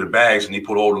pictures of the bags and he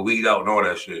put all the weed out and all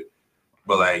that shit.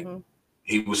 But like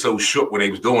he was so shook when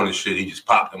they was doing this shit, he just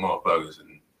popped them motherfuckers.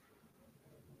 And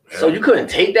so you couldn't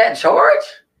take that charge?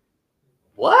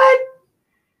 What?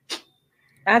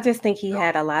 I just think he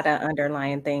had a lot of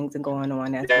underlying things going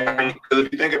on as well. Because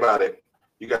if you think about it,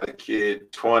 you got a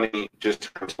kid, 20,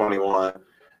 just turned 21.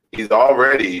 He's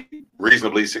already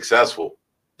reasonably successful.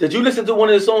 Did you listen to one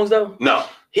of his songs though? No.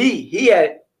 He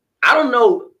had, I don't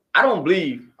know, I don't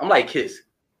believe, I'm like Kiss.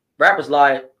 Rappers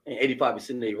lie and 85%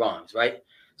 of their rhymes, right?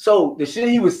 So the shit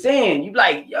he was saying, you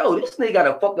like, yo, this nigga got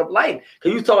a fucked up life.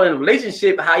 Cause he was talking in a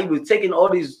relationship, how he was taking all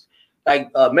these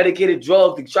like medicated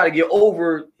drugs to try to get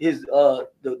over his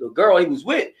the girl he was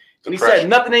with. And he said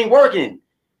nothing ain't working.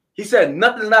 He said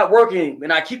nothing's not working,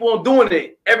 and I keep on doing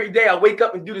it every day. I wake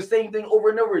up and do the same thing over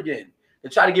and over again to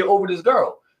try to get over this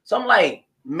girl. So I'm like,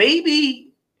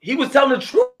 maybe he was telling the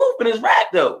truth in his rap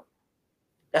though.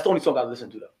 That's the only song I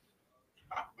listened to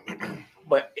though.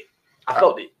 But I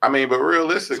felt it. I mean, but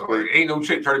realistically, ain't no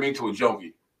chick turning me into a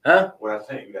junkie. Huh? What I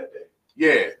sent you that day.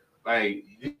 Yeah, like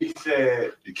he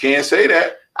said, you can't say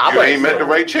that. You ain't met the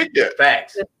right chick yet.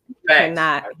 Facts.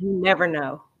 Not. You never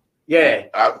know. Yeah,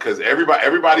 because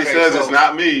everybody says it's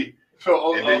not me.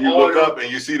 So, and then you look up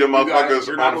and you see the motherfuckers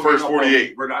on the first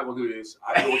 48. We're not gonna do this.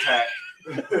 I feel attacked.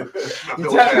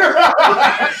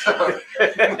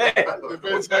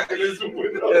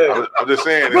 I'm just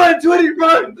saying. Run, Twitty,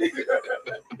 run.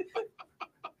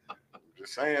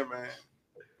 Just saying, man.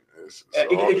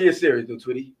 It get serious though,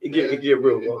 Twitty. It get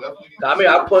real, bro. I mean,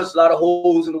 I punched a lot of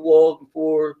holes in the wall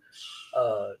before.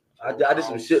 I did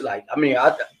some shit like, I mean,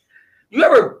 you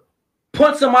ever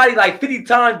punch somebody like 50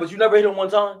 times, but you never hit them one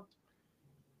time?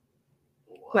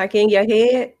 Like in your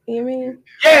head, you mean?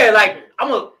 Yeah, like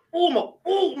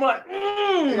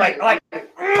like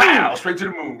pow, straight to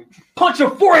the moon. Punch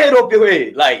your forehead off your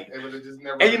head, like,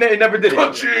 and you never did it.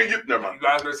 Punch you, never mind. You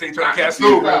guys are saying trying to cast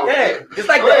move. Yeah, it's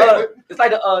like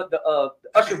the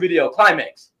Usher video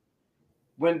climax.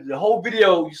 When the whole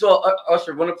video, you saw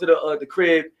Usher run up to the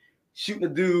crib, shooting the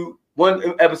dude.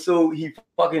 One episode, he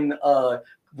fucking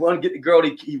run get the girl.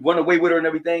 He run away with her and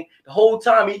everything. The whole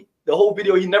time, the whole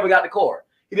video, he never got the car.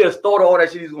 He just thought of all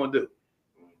that shit he was gonna do.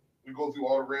 You go through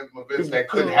all the random events that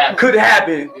could happen. Could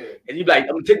happen, yeah. And you be like,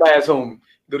 I'm gonna take my ass home,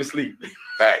 go to sleep.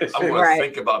 Facts. I'm gonna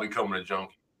think about becoming a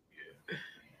junkie. Yeah.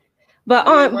 But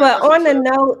on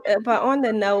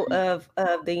the note of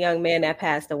the young man that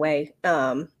passed away,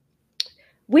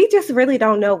 we just really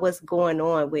don't know what's going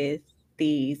on with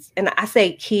these, and I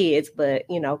say kids, but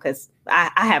you know, because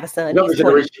I have a son. Younger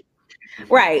generation.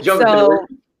 Right. Younger so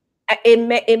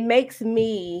generation. It makes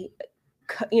me,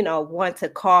 you know, want to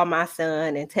call my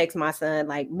son and text my son,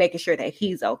 like making sure that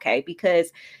he's okay,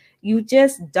 because you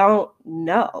just don't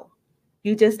know.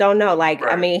 You just don't know. Like,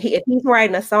 right. I mean, if he's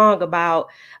writing a song about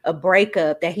a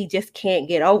breakup that he just can't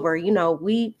get over, you know,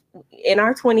 we in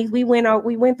our 20s, we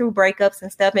went through breakups and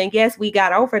stuff, and yes, we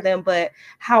got over them, but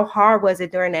how hard was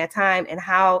it during that time, and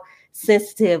how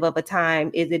sensitive of a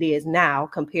time it is now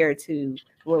compared to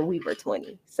when we were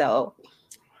 20? So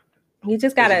you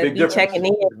just gotta be checking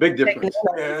in. Big difference.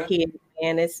 Yeah. Kids,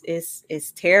 and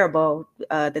it's terrible,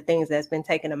 the things that's been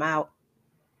taking them out.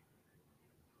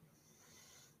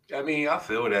 I mean, I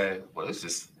feel that, but it's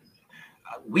just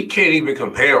we can't even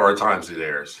compare our times to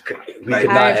theirs. We could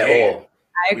not at all.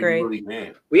 I agree.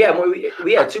 We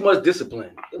had too much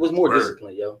discipline. It was more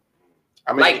discipline, yo.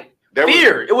 I mean, like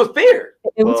fear. It was fear.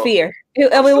 It was fear.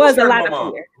 It was a lot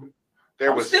of fear.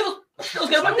 There was still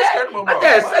scared of my dad. My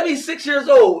dad's 76 years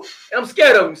old, and I'm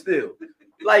scared of him still.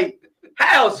 Like,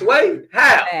 how, Sway?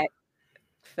 How? I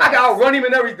gotta run him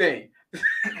and everything.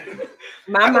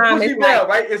 My mom is like,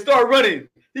 right, and start running.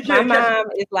 My mom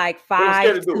is like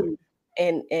 5'2"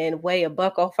 and weigh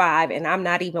 $105, and I'm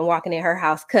not even walking in her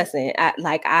house cussing.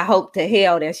 I hope to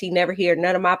hell that she never hear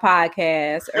none of my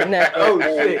podcasts or nothing. Oh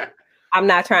shit! I'm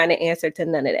not trying to answer to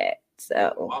none of that.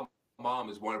 So my mom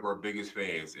is one of our biggest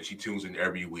fans, and she tunes in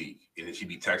every week, and then she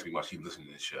be texting me while she listening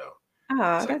to this show.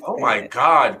 Oh my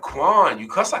God, Quan, you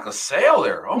cuss like a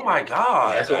sailor. Oh my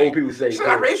God. That's what old people say.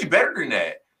 I raised you better than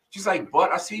that. She's like,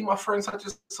 but I see my friends such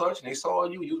and such, and they saw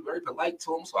you. You was very polite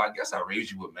to them, so I guess I raised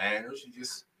you with manners. You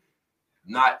just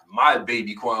not my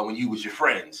baby Quan when you was your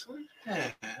friends.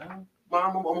 Yeah,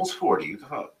 Mom, I'm almost 40.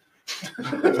 My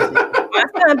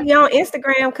son be on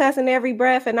Instagram cussing every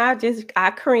breath, and I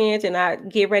cringe and I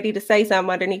get ready to say something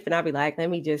underneath, and I'll be like, let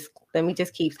me just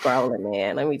keep scrolling,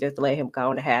 man. Let me just let him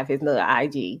go and have his little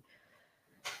IG.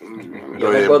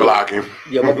 Go ahead, block him.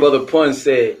 Yeah, my brother Pun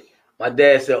said, my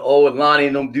dad said, oh, Lonnie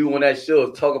and them do on that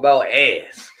show talk about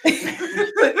ass.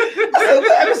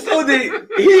 What episode did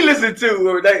he listen to?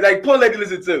 Or like Pun like to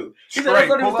listen to? He said, that's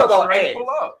what he was talking about ass. Pull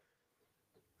up.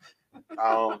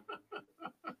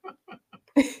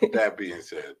 That being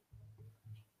said,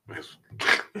 I'm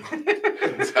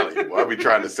telling you, I be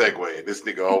trying to segue, and this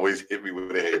nigga always hit me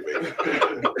with a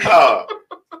haymaker.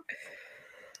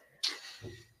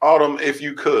 Autumn, if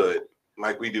you could,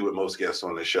 like we do with most guests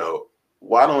on the show,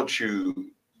 why don't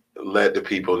you let the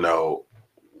people know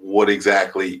what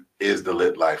exactly is the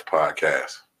Lit Life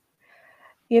podcast?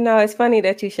 You know, it's funny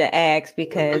that you should ask,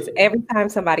 because every time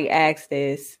somebody asks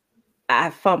this, I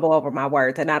fumble over my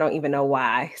words and I don't even know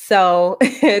why. So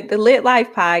the Lit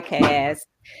Life podcast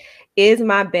is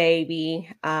my baby.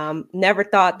 Never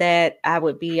thought that I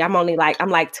would be, I'm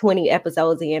like 20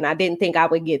 episodes in. I didn't think I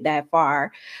would get that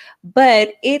far,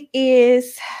 but it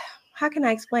is, how can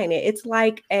I explain it? It's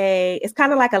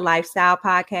kind of like a lifestyle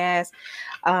podcast.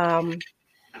 And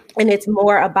it's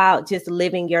more about just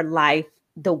living your life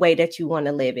the way that you want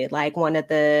to live it. Like one of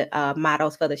the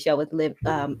mottos for the show is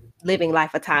living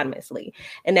life autonomously.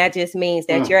 And that just means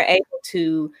that you're able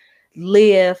to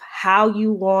live how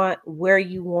you want, where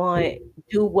you want,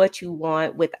 do what you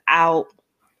want without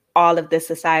all of the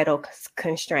societal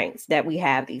constraints that we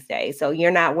have these days. So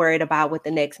you're not worried about what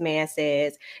the next man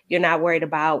says. You're not worried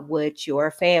about what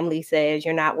your family says.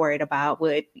 You're not worried about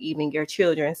what even your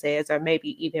children says, or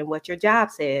maybe even what your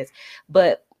job says.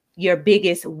 But your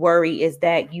biggest worry is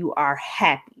that you are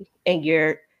happy and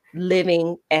you're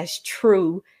living as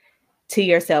true to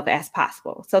yourself as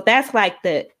possible. So that's like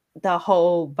the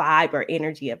whole vibe or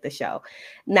energy of the show.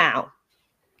 Now,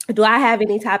 do I have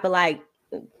any type of like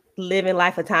living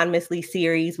life autonomously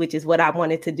series, which is what I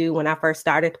wanted to do when I first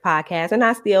started the podcast, and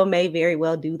I still may very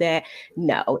well do that?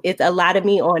 No, it's a lot of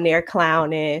me on there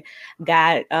clowning,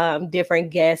 got different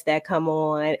guests that come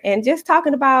on and just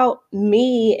talking about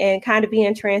me and kind of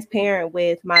being transparent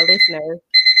with my listeners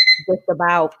just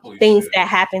about things that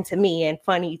happen to me and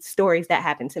funny stories that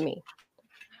happen to me.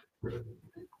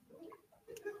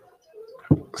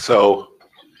 So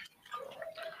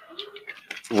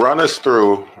run us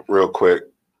through real quick.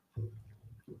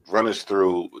 Run us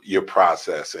through your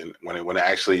process, and when you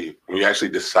actually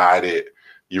decided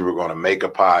you were going to make a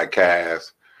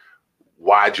podcast,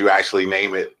 why'd you actually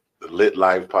name it the Lit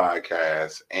Life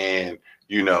Podcast? And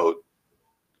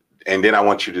and then I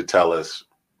want you to tell us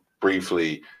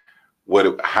briefly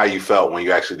how you felt when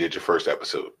you actually did your first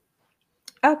episode.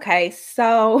 Okay,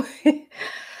 so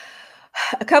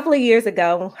a couple of years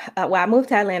ago, I moved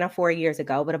to Atlanta 4 years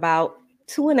ago, but about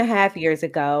 2.5 years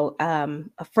ago,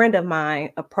 a friend of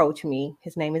mine approached me.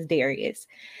 His name is Darius,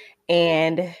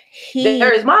 and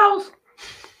Darius Miles?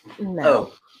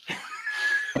 No.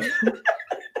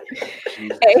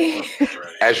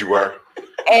 As you were.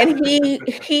 And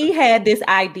he had this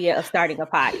idea of starting a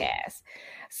podcast.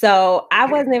 So I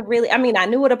wasn't really, I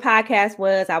knew what a podcast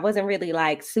was. I wasn't really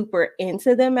like super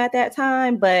into them at that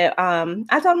time, but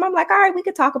I told him, I'm like, all right, we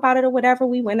could talk about it or whatever.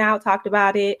 We went out, talked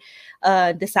about it,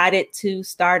 decided to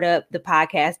start up the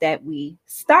podcast that we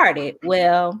started.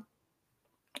 Well,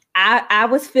 I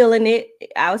was feeling it.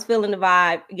 I was feeling the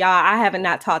vibe. Y'all, I haven't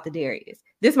not talked to Darius.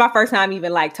 This is my first time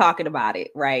even like talking about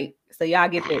it, right? So y'all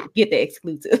get the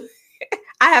exclusive.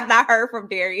 I have not heard from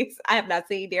Darius. I have not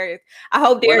seen Darius. I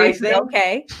hope Darius is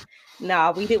okay.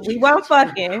 No, we weren't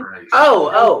fucking.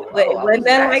 But it wasn't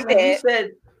nothing like that. You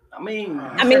said, he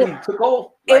took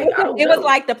off. Like, it was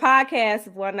like the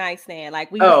podcast one night stand.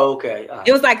 Like we. Oh, okay.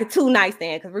 It was like a 2 night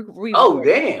stand because we. Oh,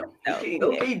 damn. So,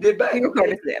 okay, he did back.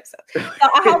 Okay. So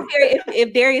I hope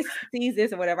if Darius sees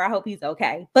this or whatever, I hope he's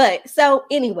okay. But so,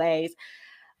 anyways,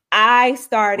 I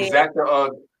started. Was that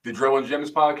the Drill and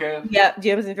Gems podcast? Yep,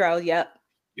 Gems and Drill. Yep.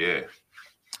 Yeah.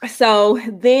 So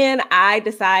then I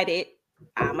decided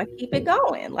I'm gonna keep it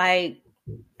going. Like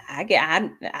I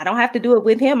don't have to do it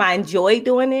with him. I enjoy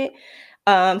doing it.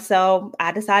 So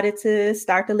I decided to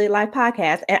start the Lit Life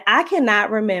Podcast, and I cannot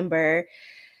remember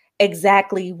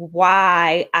exactly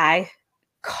why I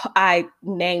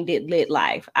named it Lit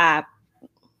Life. Y'all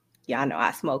know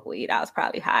I smoke weed. I was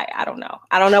probably high. I don't know.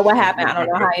 I don't know what happened. I don't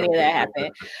know how any of that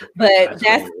happened. But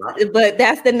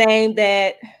that's the name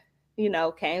that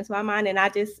came to my mind, and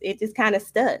it just kind of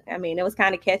stuck. It was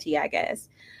kind of catchy, I guess.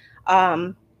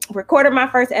 Recorded my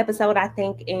first episode, I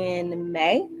think in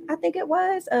May, of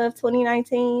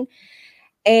 2019.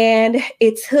 And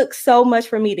it took so much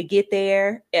for me to get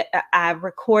there. I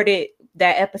recorded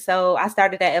that episode. I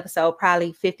started that episode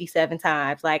probably 57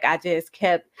 times. Like I just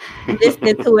kept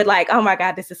listening to it like, oh my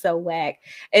God, this is so whack.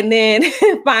 And then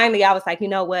finally I was like, you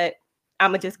know what?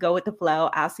 I'm gonna just go with the flow.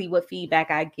 I'll see what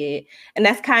feedback I get. And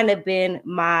that's kind of been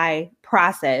my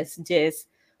process, just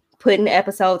putting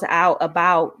episodes out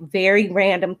about very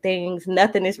random things.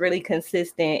 Nothing is really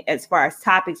consistent as far as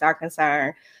topics are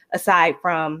concerned, aside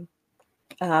from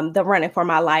the running for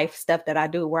my life stuff that I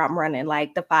do, where I'm running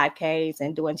like the 5Ks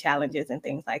and doing challenges and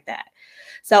things like that.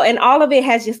 So, and all of it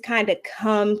has just kind of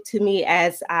come to me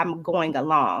as I'm going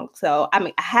along. So, I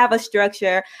mean, I have a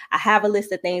structure. I have a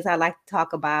list of things I like to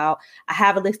talk about. I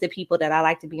have a list of people that I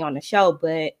like to be on the show,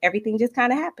 but everything just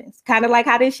kind of happens. Kind of like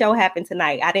how this show happened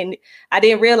tonight. I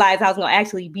didn't realize I was going to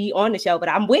actually be on the show, but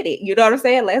I'm with it. You know what I'm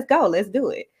saying? Let's go. Let's do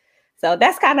it. So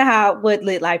that's kind of what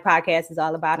Lit Life Podcast is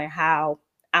all about, and how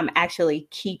I'm actually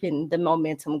keeping the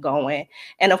momentum going.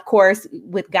 And of course,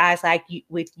 with guys like you,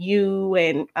 with you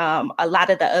and a lot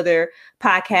of the other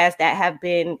podcasts that have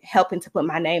been helping to put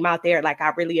my name out there, like,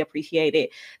 I really appreciate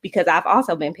it, because I've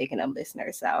also been picking up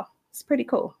listeners. So it's pretty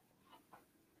cool.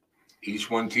 Each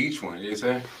one teach one, you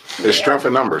say? There's strength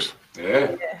in numbers.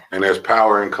 Yeah. And there's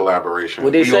power in collaboration.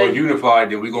 What they say? All unified,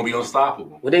 then we're going to be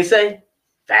unstoppable. What they say?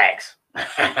 Facts.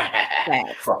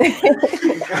 Facts.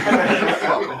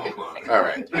 All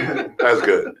right. That's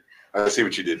good. I see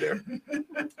what you did there.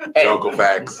 Hey. Uncle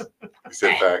Facts. You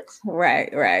said facts.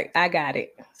 Right. I got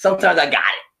it. Sometimes I got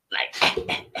it.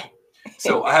 Like,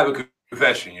 So I have a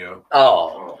confession, yo.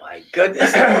 oh my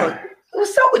goodness.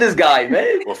 What's up with this guy,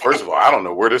 man? Well, first of all, I don't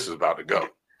know where this is about to go.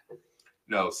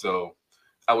 No, so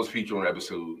I was featured on an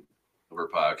episode of her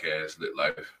podcast, Lit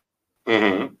Life.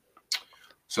 Mm-hmm.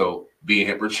 So being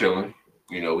hip, we're chilling.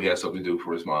 You know, we had something to do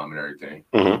for his mom and everything.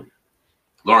 Mm-hmm.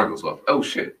 Lauren goes off, oh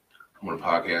shit, I'm on a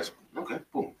podcast. Okay,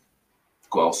 boom.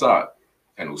 Go outside.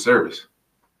 And no service.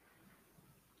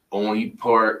 Only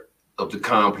part of the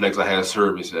complex I had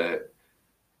service at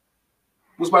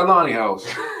was by Lonnie House.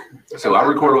 So I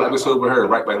recorded an episode with her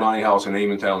right by Lonnie House and ain't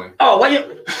even telling. Oh, why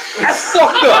you? That's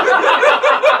fucked up.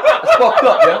 That's fucked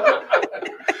up, yo.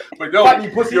 But no, Fuck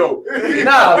you, pussy. Yo.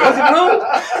 Nah, pussy blue.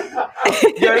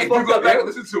 Yeah, if you go back and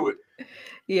listen to it.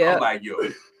 Yeah. I'm like, yo,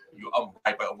 I'm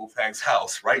right by Uncle Frank's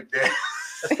house right there.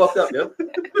 That's fucked up, yo.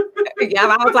 Yeah,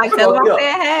 I was like, tell him I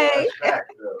said, hey.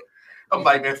 I'm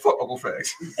like, man, fuck Uncle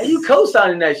Frank's. And you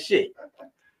co-signing that shit.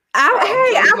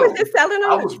 I was just telling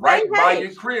him. I was right by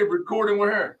your crib recording with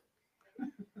her.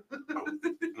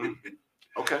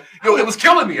 Okay. Yo, it was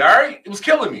killing me, all right? It was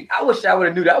killing me. I wish I would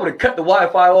have knew that. I would have cut the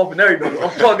Wi-Fi off and everything.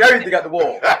 Unplugged everything out the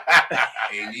wall.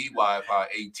 Ain't need Wi-Fi,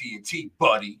 AT&T,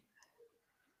 buddy.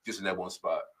 Just in that one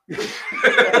spot. You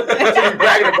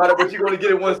bragging about it, but you're going to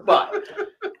get in one spot.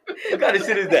 What kind of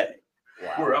shit is that?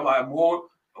 Wow. Where I'm like, more,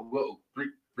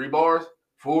 three bars,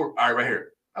 4, all right, right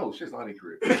here. Oh, shit's not in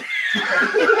crib.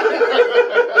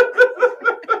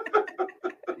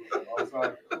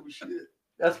 Oh, shit.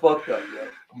 That's fucked up, yo.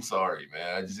 I'm sorry,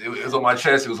 man. It was on my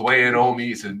chest. It was weighing on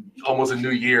me. It's almost a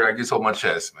new year. I just on my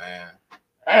chest, man.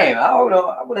 Hey, I don't know.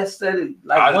 I would have said it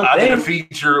like one I thing. did a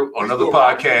feature on another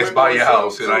podcast by your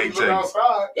house, and I ain't tell you.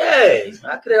 Yeah,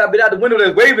 I could have been out the window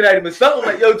and waving at him or something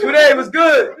like, "Yo, today was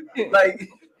good." Like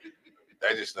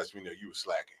That just lets me know you were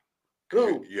slacking.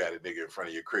 Cool. You had a nigga in front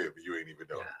of your crib, but you ain't even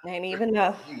know. Ain't even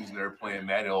know. He was there playing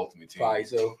Madden Ultimate Team. Probably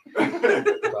so.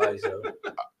 Probably so.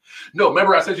 No,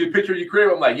 remember I sent you a picture of your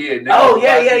crib? I'm like, yeah, nigga. Oh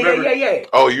yeah.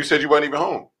 Oh, you said you wasn't even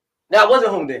home. No, I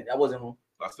wasn't home then. I wasn't home.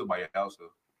 I still by your house though.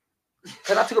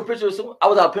 Cause I took a picture of someone. I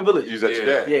was out Penn Village. You was at your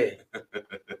dad. Yeah.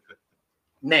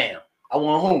 Now I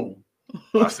went home.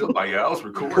 I still by your house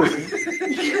recording.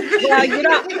 Well, you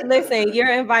don't listen.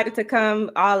 You're invited to come.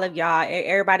 All of y'all,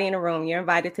 everybody in the room, you're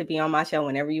invited to be on my show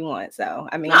whenever you want. So,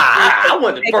 I mean, I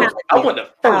want the first. I want the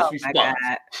first response.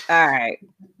 God.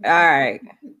 All right.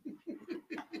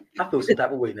 I feel some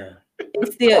type of way now.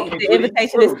 It's still the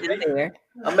invitation is still there.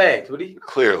 I'm mad, Twitty.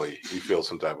 Clearly, you feel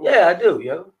some type of way. Yeah, I do,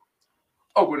 yo.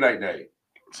 Uncle Night.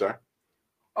 Sir?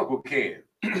 Uncle Ken.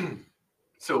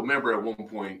 So remember at one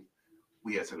point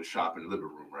we had to shop in the living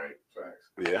room, right? Facts.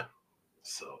 Yeah.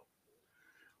 So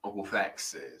Uncle Facts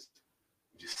says,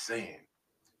 just saying,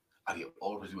 I get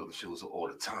offers to do other shows all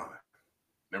the time.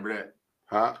 Remember that?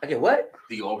 Huh? Okay, what?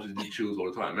 He offers to do shows all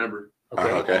the time. Remember?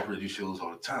 Okay. Okay. Offers to do shows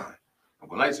all the time.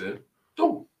 Uncle Night said,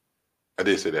 do. I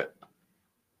did say that.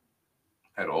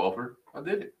 Had an offer. I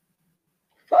did it.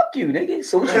 Fuck you, nigga.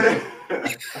 So what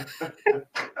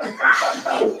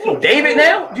you David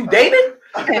now? You David?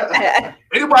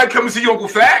 Anybody come and see Uncle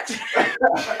Facts?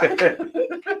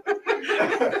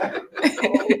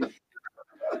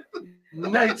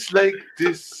 Nights like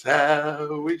this, I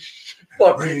wish.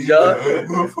 Fuck you, John.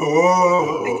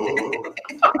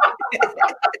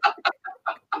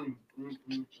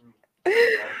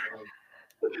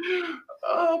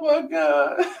 Oh my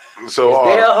God. So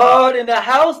They're hard in the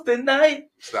house tonight.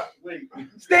 Stop. Wait.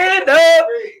 Stand up.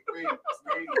 Wait.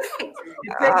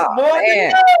 It takes Oh, more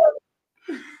man.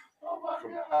 than love. Oh my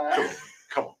God.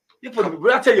 Come on. You put me,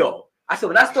 but I tell y'all, I said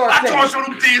when I start I singing, told you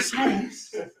them dance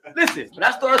moves. listen, when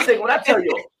I start singing, when I tell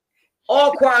y'all,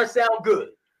 all choirs sound good.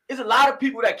 There's a lot of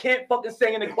people that can't fucking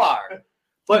sing in the choir.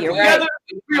 But You're together,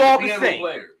 we all can Piano sing.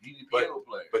 player. You need a piano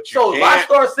player. But you So if I can't.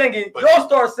 start singing, but y'all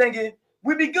start singing,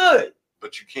 we be good.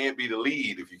 But you can't be the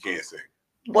lead if you can't sing.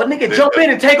 But nigga, jump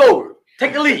in and take over.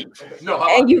 Take the lead. No, how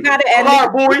And about you gotta at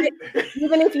Hard, boy. least,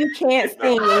 even if you can't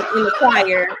sing in the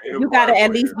choir, you gotta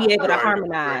at least be able to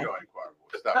harmonize.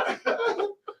 Stop.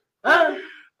 Huh?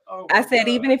 I said,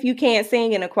 even if you can't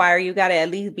sing in a choir, you gotta at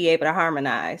least be able to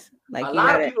harmonize. Like A you lot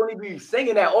of gotta. people don't even be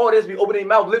singing that. All this be opening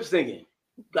their mouth, lip singing.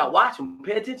 You gotta watch them.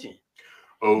 Pay attention.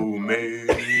 Oh man.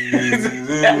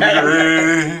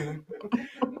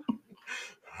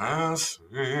 I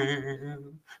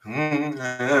sing.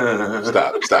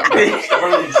 Stop.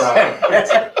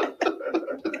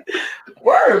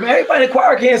 Word, man. Everybody in the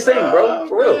choir can't sing, bro.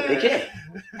 For real, they can't.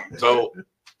 So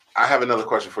I have another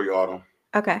question for you, Autumn.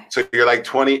 Okay. So you're like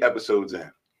 20 episodes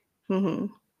in, Mm-hmm.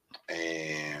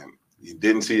 and you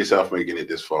didn't see yourself making it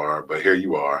this far, but here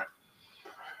you are.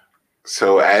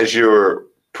 So as you're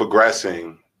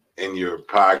progressing in your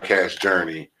podcast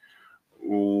journey,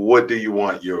 what do you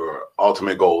want your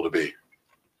ultimate goal to be?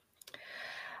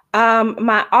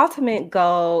 My ultimate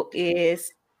goal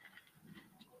is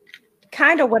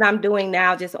kind of what I'm doing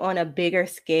now, just on a bigger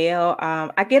scale.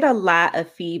 I get a lot of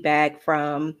feedback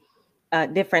from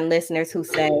different listeners who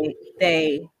say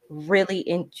they really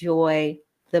enjoy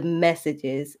the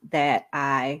messages that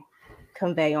I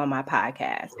convey on my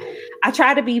podcast. I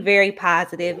try to be very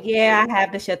positive. Yeah, I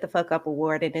have the Shut the Fuck Up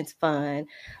Award and it's fun,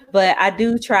 but I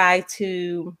do try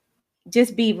to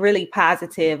just be really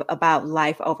positive about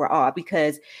life overall,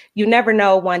 because you never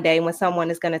know one day when someone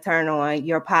is going to turn on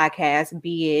your podcast,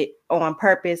 be it on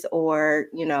purpose or,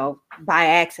 you know, by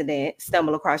accident,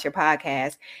 stumble across your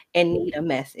podcast and need a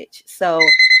message. So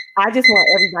I just want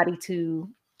everybody to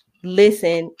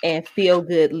listen and feel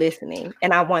good listening.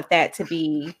 And I want that to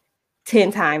be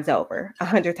 10 times over,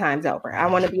 100 times over. I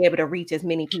want to be able to reach as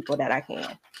many people that I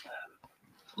can.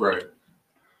 Right.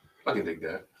 I can dig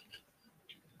that.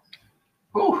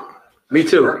 Whew. Me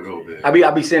too. Hurt a little bit.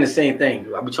 I be saying the same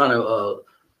thing. I be trying to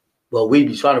we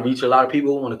be trying to reach a lot of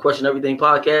people on the Question Everything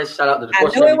podcast. Shout out to the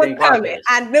Question Everything podcast.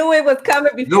 I knew it was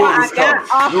coming before I got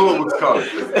off. Knew it was coming.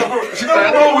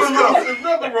 There's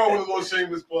nothing wrong with a little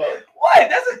shameless plug. What?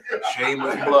 That's a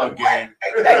Shameless plug game.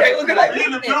 Hey, look at that.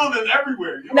 In the building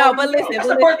everywhere. You No, know but what I mean?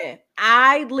 listen.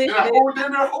 I listen.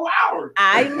 A whole hour.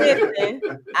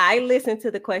 I listen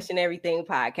to the Question Everything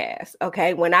podcast.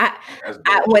 Okay, when I'm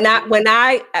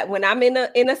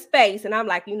in a space and I'm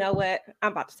like, you know what,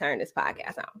 I'm about to turn this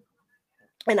podcast on.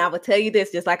 And I will tell you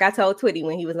this, just like I told Twitty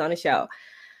when he was on the show.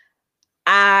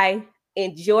 I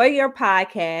enjoy your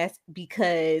podcast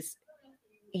because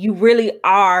you really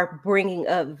are bringing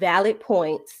up valid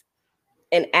points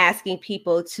and asking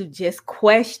people to just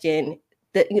question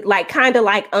kind of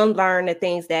unlearn the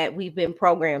things that we've been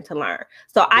programmed to learn.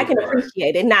 So I can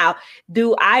appreciate it. Now,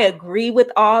 do I agree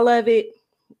with all of it?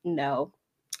 No.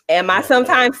 Am I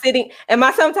sometimes sitting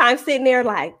there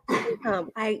like,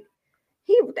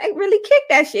 they really kicked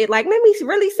that shit. Like, let me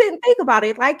really sit and think about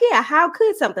it. Like, yeah, how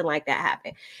could something like that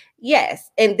happen?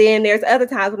 Yes. And then there's other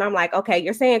times when I'm like, okay,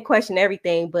 you're saying question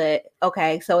everything, but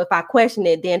okay, so if I question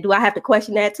it, then do I have to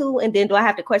question that too? And then do I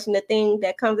have to question the thing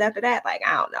that comes after that? Like,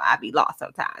 I don't know. I'd be lost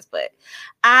sometimes, but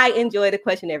I enjoy the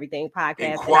Question Everything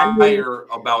podcast. Inquire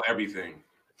about everything.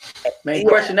 Man,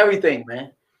 question everything,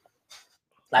 man.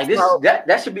 Like this,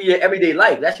 that should be your everyday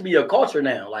life. That should be your culture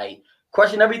now. Like,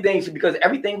 question everything because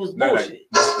everything was bullshit.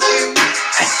 Why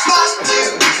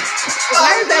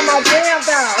is that my jam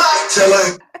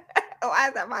though? Why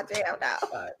is that my jam though?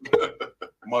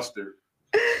 Mustard.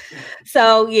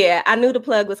 So yeah, I knew the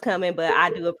plug was coming, but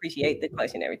I do appreciate the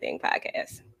Question Everything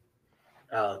podcast.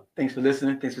 Thanks for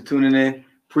listening. Thanks for tuning in.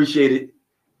 Appreciate it.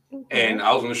 And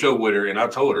I was on the show with her, and I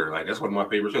told her, like, that's one of my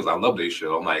favorite shows. I love this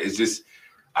show. I'm like, it's just,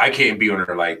 I can't be on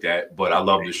her like that, but I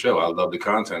love the show. I love the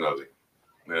content of it.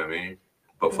 You know what I mean?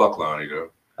 But fuck Lonnie,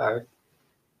 though. All right.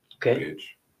 Okay. Bitch.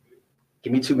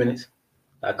 Give me 2 minutes.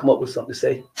 I'll come up with something to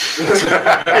say.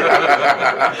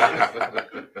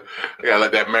 Yeah,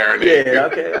 let that marinate. Yeah,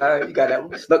 okay. All right, you got that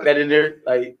one. Snuck that in there.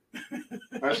 Like,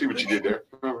 I see what you did there.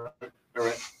 All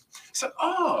right. So,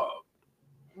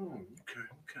 okay.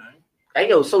 Hey,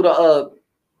 yo, so the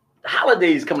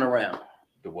holidays coming around.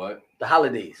 The what? The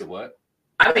holidays. The what?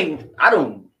 I mean, I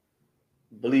don't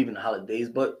believe in the holidays,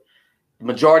 but the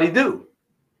majority do.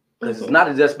 Because it's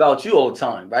not just about you all the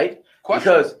time, right?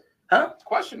 Because,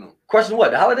 Question them. Question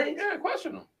what? The holidays? Yeah,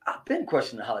 question them. I've been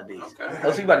questioning the holidays. Okay.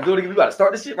 Oh, so you about to do it? We about to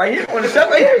start this shit right here on the show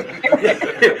right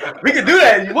here. We can do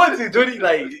that if you want to, Judy.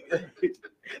 Like,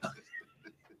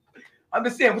 I'm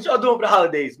just saying, what y'all doing for the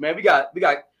holidays, man? We got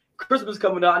Christmas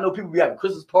coming up. I know people be having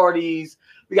Christmas parties.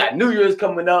 We got New Year's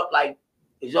coming up. Like,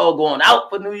 is y'all going out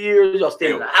for New Year's? Y'all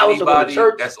staying in the house or going to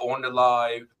church? That's on the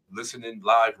live, listening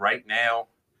live right now.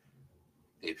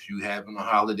 If you having a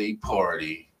holiday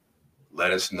party,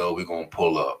 let us know. We're gonna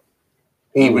pull up.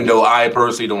 Even though I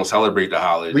personally don't celebrate the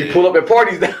holiday, we pull up at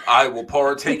parties. I will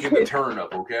partake in the turn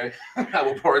up. Okay, I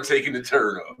will partake in the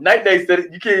turn up. Night said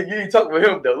it. You ain't talking with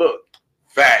him though. Look,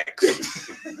 facts.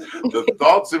 The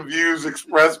thoughts and views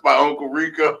expressed by Uncle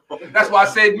Rico. That's why I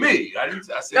said me. I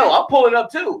said no. I'm pulling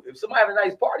up too. If somebody have a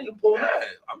nice party, I'm pulling up.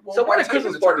 So where the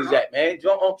Christmas parties at, man?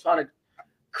 I'm trying to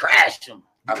crash them.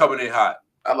 I'm coming in hot.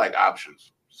 I like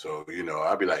options. So,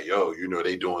 I'll be like, yo,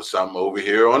 they doing something over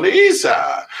here on the east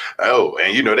side. Oh,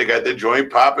 and they got the joint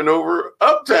popping over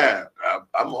uptown.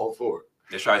 I'm all for it.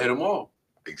 Let's try to hit them all.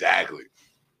 Exactly.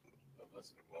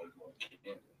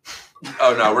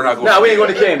 Oh, no, we're not going we ain't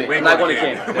going to Camden. We're not going to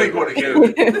Camden. We ain't going to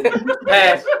Camden.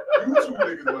 Pass.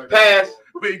 Pass.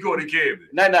 We ain't going to Camden.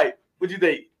 Night. What'd you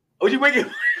think? What'd you wake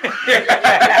up?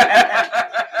 I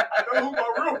know who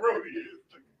my real roadie is.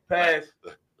 Pass.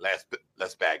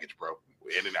 Less baggage, bro.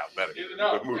 We're in and out better.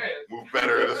 Move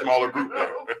better in a smaller group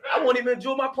there. I won't even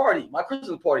enjoy my party, my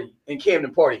Christmas party and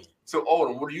Camden party. So,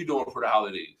 Autumn, what are you doing for the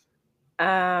holidays?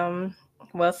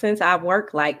 Well, since I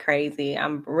work like crazy,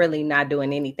 I'm really not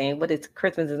doing anything. But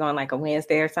Christmas is on like a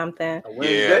Wednesday or something. A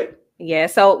Wednesday? Yeah.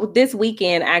 So this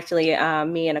weekend, actually,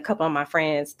 me and a couple of my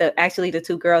friends, the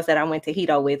two girls that I went to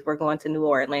Hito with, we're going to New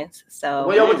Orleans. So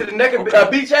when y'all went to the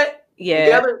Naked Beach at? Yeah.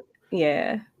 Together?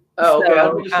 Yeah. Oh, okay.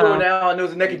 I'm pretty sure now. I know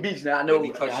it's a Naked Beach now. I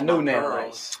know now.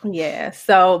 Right? Yeah.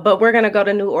 So, but we're gonna go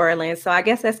to New Orleans. So I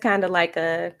guess that's kind of like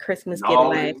a Christmas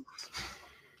getaway.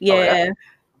 Yeah.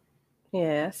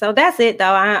 Yeah. So that's it,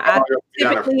 though. I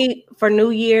typically for New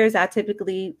Year's, I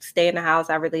typically stay in the house.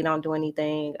 I really don't do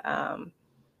anything. And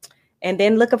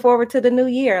then looking forward to the new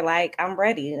year. Like I'm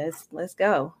ready. Let's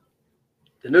go.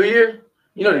 The new year.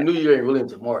 The new year ain't really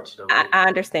until March, though. Right? I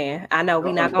understand. I know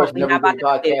we're not going to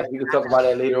podcast. We can talk about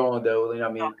that later on, though.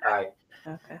 All right.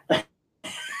 Okay.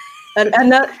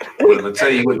 Another. I'm gonna tell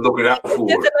you what to look it out for.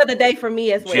 It's another day for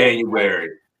me as well.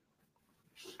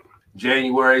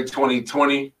 January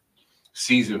 2020,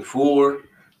 season 4,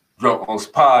 Drunk Unks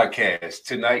Podcast.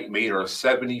 Tonight made our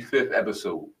 75th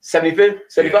episode. 75th?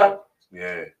 75?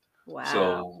 Yeah. Wow.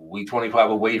 So we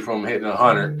 25 away from hitting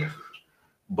 100.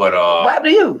 But what happened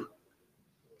to you?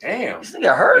 Damn. This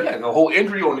nigga hurt. Yeah, the whole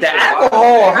injury on the show.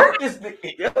 Alcohol hurt this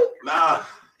nigga. Nah.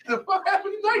 The fuck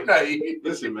happened to night?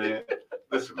 Listen, man.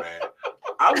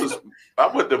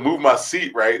 I went to move my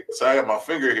seat, right? So I got my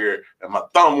finger here, and my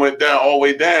thumb went down all the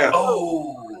way down.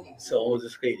 Oh. So it was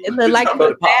just crazy. It looked like you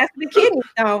was passing the kidney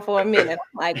stone for a minute.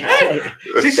 Like,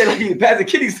 she said like you passed the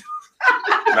kidney stone.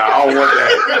 Nah, I don't want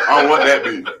that. I don't want that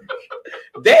dude.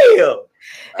 Damn.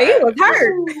 He was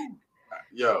hurt.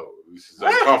 Yo, this is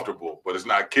uncomfortable, but it's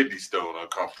not kidney stone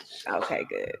uncomfortable. Okay,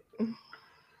 good.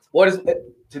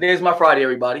 Today is my Friday,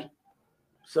 everybody.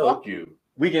 So fuck you.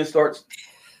 Weekend starts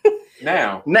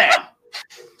now.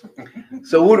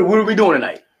 So what are we doing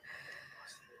tonight?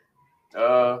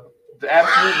 The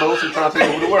absolute most of trying to take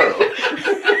over the world.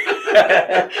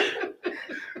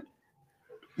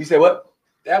 You say what?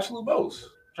 The absolute most.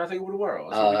 Trying to take over the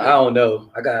world. I don't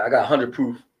know. I got 100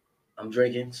 proof. I'm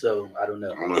drinking, so I don't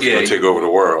know. I'm gonna take over the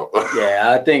world.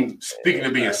 Yeah, I think. Speaking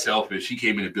of being selfish, he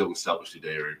came in the building selfish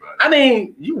today, everybody. I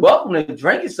mean, you welcome to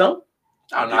drinking some.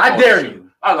 I dare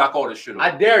you. I'll knock all this shit over. I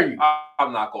dare you.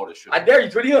 I'll knock all this shit over. I dare you,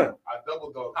 21.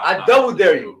 I double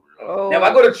dare you. Oh. Now, if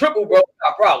I go to triple, bro,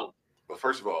 not a problem. But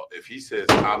first of all, if he says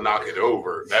I'll knock it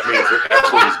over, that means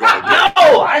that's what he's going to do.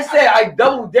 No, I said I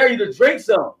double dare you to drink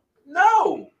some.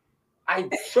 No. I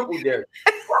triple dare you.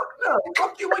 No,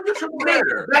 fuck you when you triple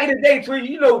dare. Back in the day, Tweety,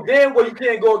 you know damn well you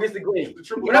can't go against the grain.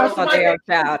 When I was damn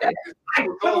child. I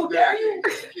triple dare you.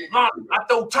 Mom, I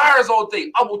throw tires all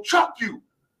day. I will chuck you.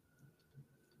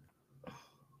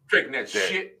 Drinking that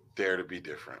shit. Dare to be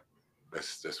different.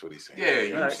 That's what he's saying.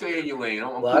 Yeah, you stay in your lane.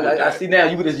 I see now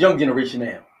you with this young generation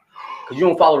now. Because you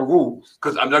don't follow the rules.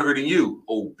 Because I'm younger than you,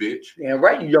 old bitch. Yeah,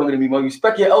 right, you younger than me, man. You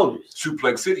respect your elders.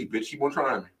 Suplex City, bitch. Keep on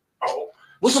trying me. Oh.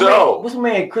 What's my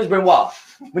man Chris Benoit?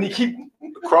 When he keep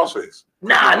crossface.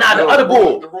 Nah, the other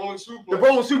bull. The rolling suplex. The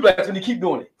rolling suplex when he keep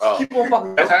doing it. Keep on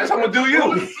fucking. That's how I'm gonna do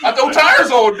you. I throw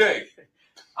tires all day.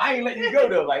 I ain't letting you go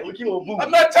though. Like we keep on moving. I'm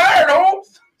not tired,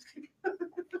 Holmes.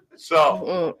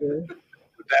 So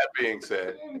that being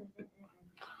said,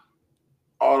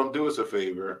 Autumn, do us a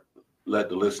favor. Let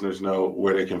the listeners know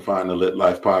where they can find the Lit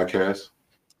Life podcast.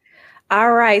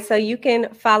 All right. So you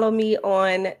can follow me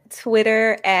on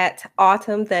Twitter at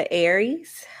Autumn the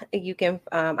Aries. You can,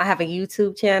 I have a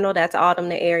YouTube channel that's Autumn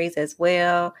the Aries as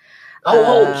well.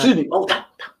 Excuse me.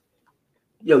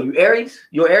 Yo, you Aries?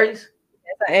 You're Aries?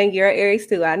 And you're Aries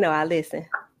too. I know. I listen.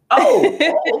 Oh,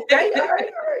 okay. All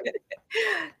right.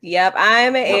 Yep,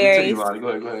 I'm an Aries. Go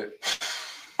ahead.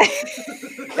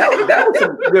 that was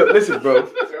some listen, bro.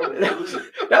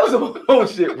 That was some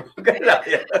bullshit,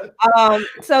 bro.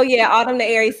 So yeah, Autumn the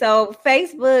Aries. So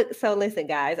Facebook. So listen,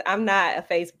 guys, I'm not a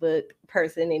Facebook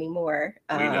person anymore.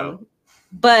 We know.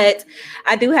 But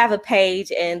I do have a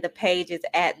page, and the page is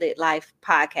at Lit Life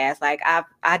Podcast. Like I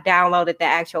downloaded the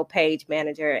actual page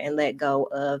manager and let go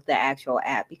of the actual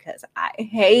app because I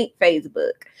hate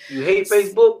Facebook. You hate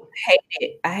Facebook?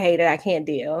 I hate it. I can't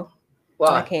deal.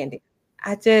 Why? I can't deal.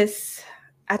 I just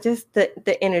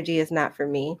the energy is not for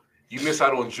me. You miss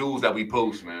out on jewels that we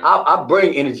post, man. I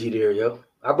bring energy there, yo.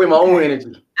 I bring my own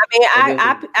energy. I mean,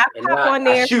 I pop on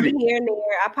there here and there.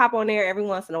 I pop on there every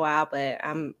once in a while, but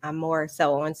I'm more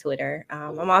so on Twitter.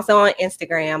 I'm also on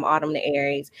Instagram, Autumn the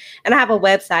Aries, and I have a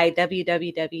website,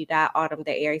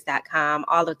 www.autumnthearies.com.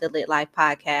 All of the Lit Life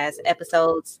podcast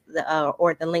episodes,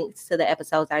 or the links to the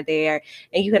episodes are there,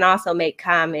 and you can also make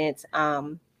comments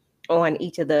on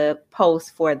each of the posts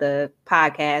for the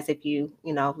podcast if you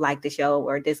like the show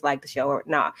or dislike the show, or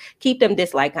not. Keep them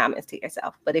dislike comments to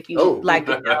yourself. But if you like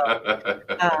the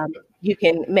show, you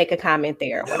can make a comment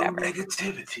there or whatever.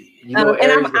 Negativity. You know,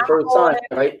 Aries is the first sign,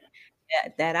 right? Yeah,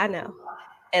 that I know.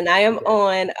 And I am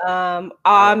on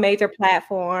all major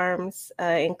platforms,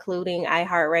 including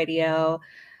iHeartRadio.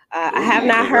 I have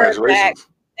not heard back.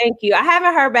 Thank you. I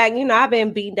haven't heard back. I've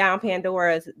been beating down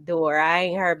Pandora's door. I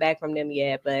ain't heard back from them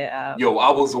yet. But yo, I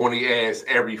was on the ass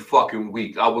every fucking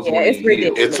week. I was on it's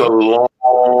ridiculous. It's a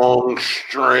long,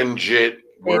 stringent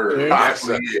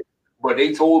process. But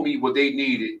they told me what they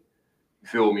needed. You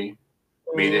feel me?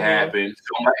 Made it happen.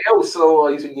 So I'm like, yo, so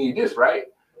you said you need this, right?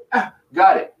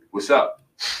 Got it. What's up?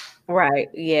 Right.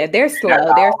 Yeah, they're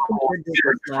slow. They're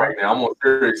super slow right now. I'm on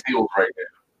serious heels right now.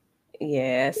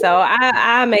 Yeah, so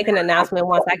I make an announcement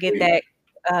once I get that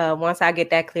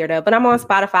cleared up. But I'm on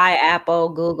Spotify, Apple,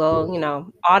 Google,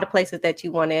 all the places that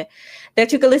you can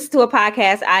listen to a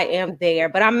podcast. I am there,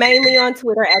 but I'm mainly on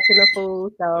Twitter at Fool.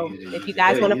 So if you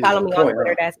guys want to follow me on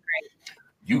Twitter, that's great.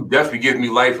 You definitely give me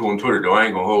life on Twitter, though. I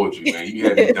ain't gonna hold you, man. You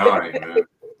had me dying, man.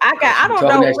 I don't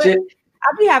know.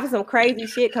 I be having some crazy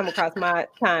shit come across my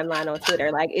timeline on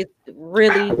Twitter. Like, it's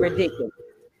really ridiculous.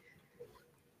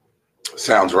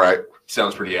 Sounds right.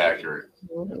 Sounds pretty accurate.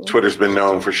 Mm-hmm. Twitter's been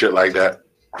known for shit like that.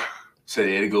 So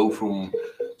they had to go from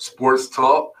sports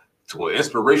talk to an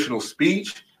inspirational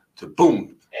speech to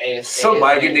boom.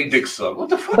 Somebody getting their dick sucked. What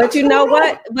the fuck? But you know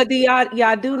what? But do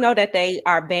y'all do know that they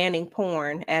are banning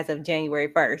porn as of January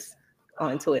 1st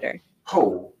on Twitter?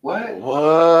 Oh, what?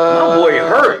 My boy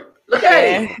hurt. Look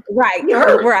at him. Right. You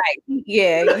hurt. Right.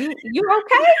 Yeah. You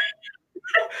okay?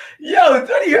 Yo,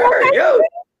 Tony hurt. Yo.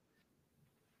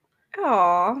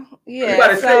 Oh, yeah. You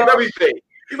gotta save everything.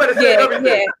 You better save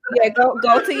everything. Yeah.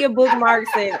 Go to your bookmarks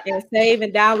and save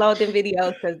and download them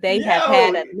videos because they have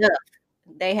had enough.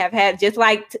 They have had, just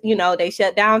like they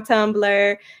shut down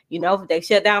Tumblr. They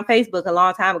shut down Facebook a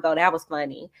long time ago. That was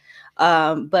funny.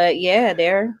 But yeah,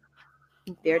 they're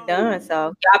done.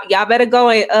 So y'all better go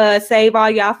and save all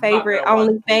y'all favorite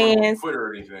OnlyFans. Twitter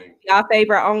or anything. Y'all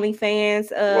favorite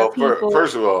OnlyFans. People.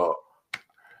 First of all,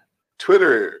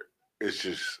 Twitter is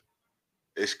just.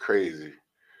 It's crazy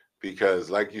because,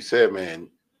 like you said, man,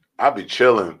 I'll be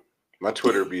chilling. My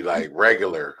Twitter be like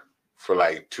regular for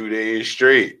like 2 days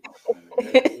straight.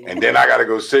 And then I got to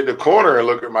go sit in the corner and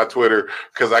look at my Twitter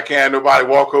because I can't have nobody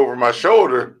walk over my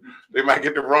shoulder. They might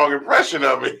get the wrong impression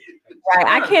of me. Right.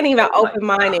 I can't even open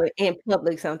mine in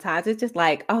public sometimes. It's just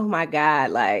like, oh my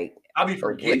God. Like, I'll be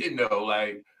forgetting though.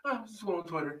 Like, I'm just going on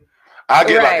Twitter. I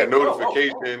get like a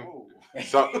notification. He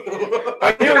don't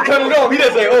turn it off. He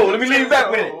doesn't say, "Oh, let me lean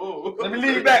back with it. Let me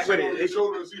lean back with it."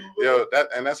 Yo,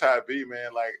 that's how it be,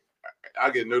 man. Like, I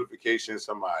get notifications.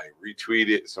 Somebody retweet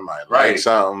it. Somebody like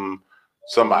something.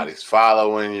 Somebody's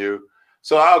following you.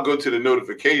 So I'll go to the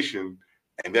notification,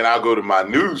 and then I'll go to my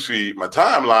news feed, my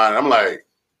timeline. I'm like,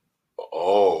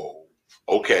 oh,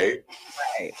 okay.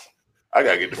 Right. I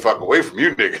gotta get the fuck away from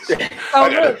you niggas.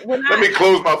 Let me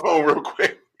close my phone real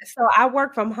quick. So I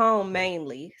work from home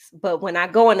mainly, but when I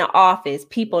go in the office,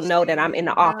 people know that I'm in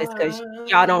the office because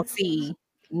y'all don't see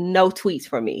no tweets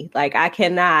from me. Like I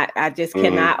just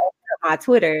cannot open up my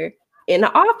Twitter in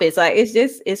the office. Like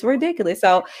it's ridiculous.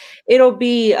 So it'll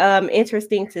be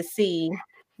interesting to see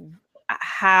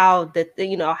how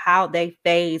how they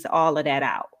phase all of that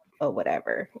out or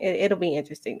whatever. It'll be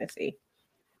interesting to see.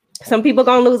 Some people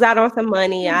gonna lose out on some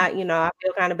money. I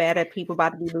feel kind of bad that people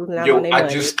about to be losing out on their money. I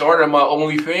just started my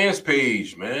OnlyFans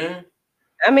page, man.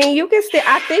 I mean, you can still.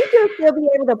 I think you'll still be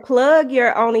able to plug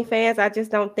your OnlyFans. I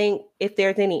just don't think if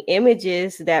there's any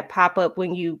images that pop up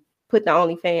when you put the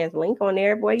OnlyFans link on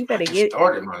there. Boy, you better get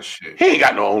started my shit. He ain't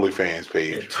got no OnlyFans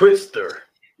page. Twister.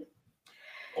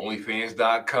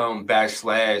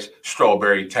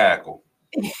 OnlyFans.com/strawberry tackle.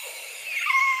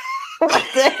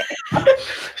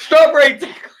 Strawberry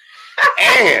tackle.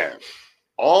 And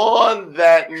on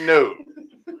that note,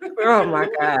 oh my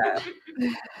God.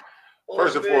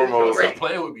 First and foremost, Stop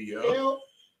playing with me, yo.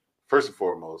 First and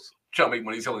foremost, trying to make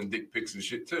money selling dick pics and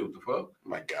shit too. The fuck?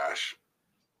 My gosh.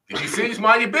 If you see,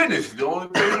 mind your business. The only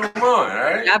thing on mine, all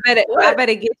right? I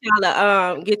better get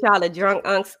y'all a drunk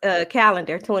unks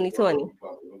calendar 2020.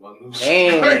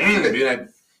 Damn.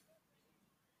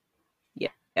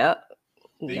 Yep.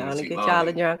 Gonna get y'all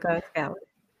a drunk unks calendar.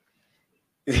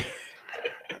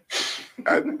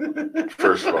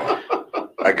 First of all,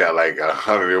 I got like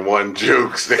 101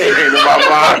 jokes that came to my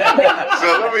mind.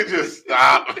 So let me just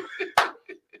stop.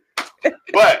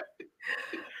 But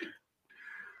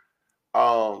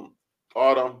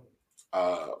Autumn,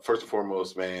 first and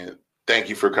foremost, man, thank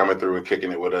you for coming through and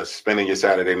kicking it with us, spending your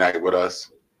Saturday night with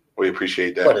us. We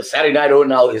appreciate that. But the Saturday night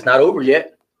now is not over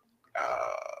yet.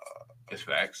 It's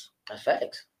facts. That's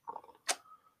facts.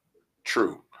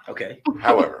 True. Okay.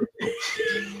 However,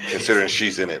 considering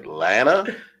she's in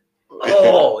Atlanta.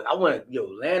 Oh, I want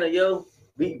Atlanta, yo.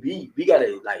 We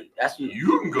gotta like that's what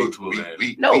you can go to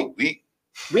Atlanta. We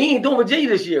ain't doing Virginia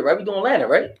this year, right? We doing Atlanta,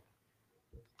 right?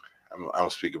 I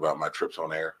don't speak about my trips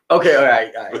on air. Okay, all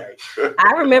right.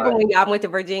 I remember when y'all went to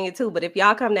Virginia too, but if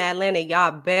y'all come to Atlanta,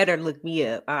 y'all better look me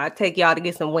up. I'll take y'all to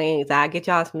get some wings. I'll get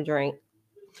y'all some drink.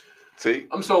 See?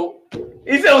 I'm so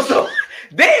he said so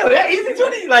damn, that easy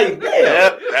 20. Like,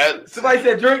 damn. Yep, somebody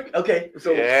said drink. Okay.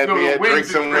 So drink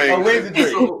some wings. Wings and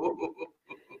drink. So,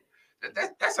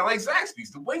 that sounds like Zaxby's,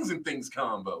 the wings and things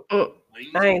combo. I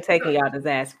ain't taking y'all to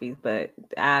Zaxby's, but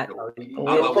I'm gonna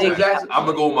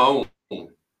go on my own.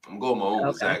 I'm going my own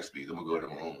with Zaxby's. I'm gonna go to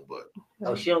my own, but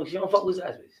she don't fuck with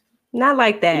Zaxby's. Not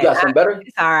like that. You got something better?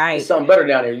 It's all right. There's something better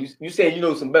down there. You saying you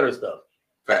know some better stuff.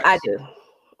 Facts.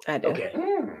 I do. Okay.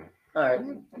 All right.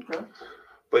 Okay.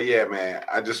 But yeah, man,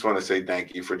 I just want to say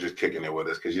thank you for just kicking it with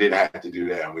us because you didn't have to do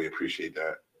that, and we appreciate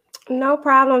that. No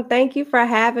problem. Thank you for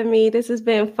having me. This has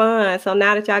been fun. So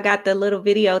now that y'all got the little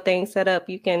video thing set up,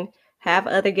 you can have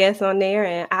other guests on there,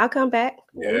 and I'll come back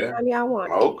anytime y'all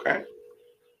want. Okay.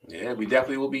 Yeah, we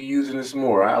definitely will be using this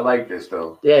more. I like this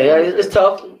though. Yeah, it's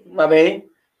tough. I mean, a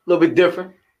little bit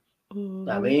different.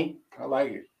 I mean, I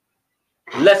like it.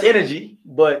 Less energy,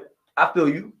 but I feel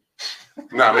you.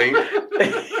 I mean,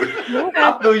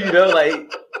 I feel you though.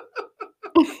 Like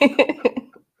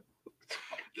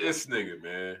this nigga,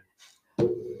 man.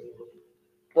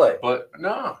 What? But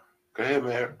no. Go ahead,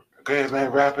 man.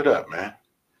 Wrap it up, man.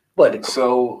 What?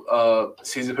 So,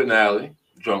 season finale,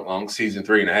 Drunk Unks, season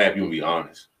 3.5. You can be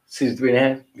honest. Season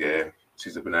 3.5. Yeah,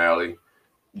 season finale.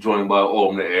 Joined by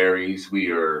Autumn the Aries.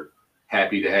 We are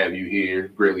happy to have you here.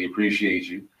 Greatly appreciate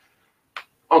you.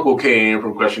 Uncle Cam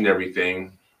from Question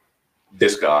Everything.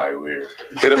 This guy over here.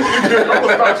 Hit him.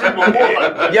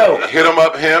 Yo, hit him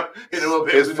up, Hemp.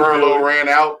 His furlough ran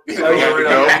out. Because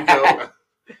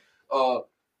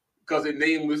the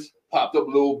nameless popped up a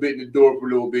little bit in the door for a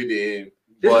little bit. And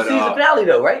this is season finale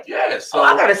though, right? Yeah. So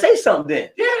I gotta say something then.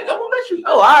 Yeah, I'm gonna let you.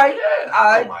 Oh, all right. Yeah.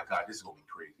 All right. Oh my God, this is gonna be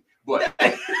crazy.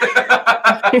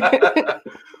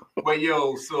 But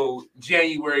yo, so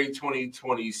January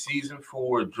 2020, season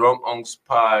 4, Drunk Unks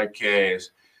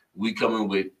podcast. We coming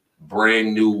with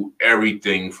brand new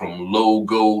everything from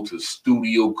logo to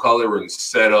studio color and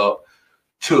setup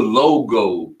to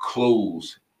logo,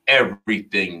 clothes,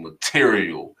 everything,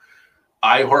 material.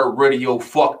 iHeartRadio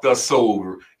fucked us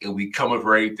over, and we coming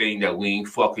for everything that we ain't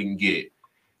fucking get.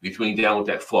 If you ain't down with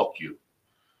that, fuck you.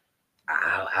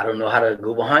 I don't know how to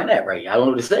go behind that, right? I don't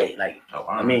know what to say. Like,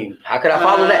 I mean, how could I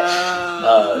follow that?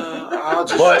 I'll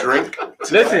just drink.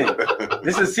 Listen,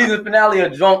 this is season finale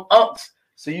of Drunk Unks,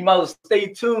 so you might as well stay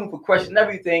tuned for Question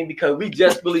Everything because we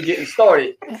just really getting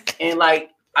started. And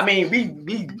like, I mean, we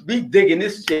digging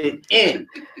this shit in.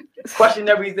 Question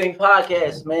Everything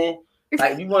podcast, man.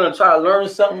 Like, you want to try to learn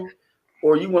something,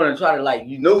 or you want to try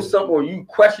to something, or you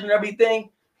question everything,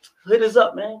 hit us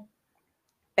up, man.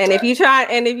 And if you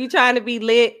trying to be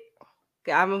lit,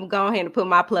 I'm gonna go ahead and put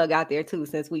my plug out there too,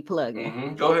 since we plugging.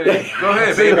 Mm-hmm. Go ahead,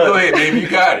 baby. Go ahead, baby. You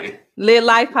got it. Lit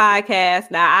Life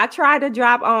Podcast. Now I try to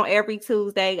drop on every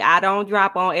Tuesday. I don't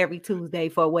drop on every Tuesday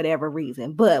for whatever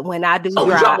reason, but when I do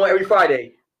drop on every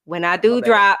Friday. When I do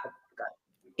drop,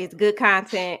 it's good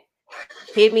content.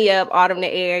 Hit me up, Autumn the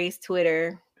Aries,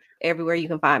 Twitter, everywhere you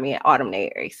can find me at Autumn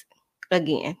the Aries.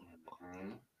 Again.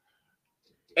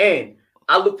 And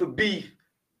I look for beef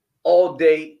all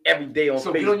day, every day on Facebook.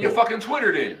 So get on your fucking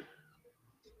Twitter then.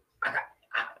 I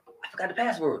forgot the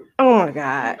password. Oh my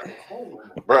God.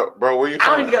 Bro, where you from?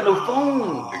 I don't even got no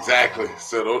phone. Exactly.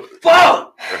 So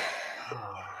fuck.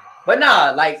 But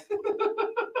nah, like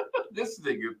this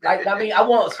nigga. Like, I mean, I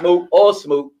want smoke, all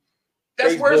smoke.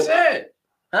 That's where it's at.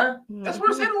 Huh? That's where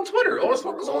it's at on Twitter. All the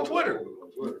smoke is on Twitter.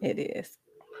 It is.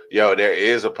 Yo, there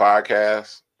is a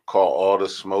podcast called All the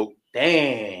Smoke.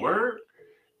 Damn. Word.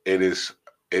 It is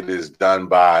done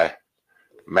by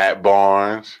Matt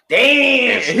Barnes.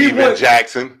 Damn. And Steven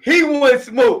Jackson. He wants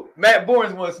smoke. Matt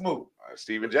Barnes wants smoke.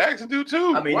 Steven Jackson do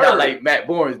too. I mean, not like Matt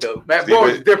Barnes though. Matt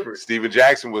Barnes is different. Steven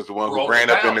Jackson was the one who ran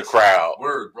up in the crowd.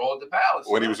 Word, bro, at the Palace.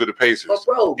 When he was with the Pacers. But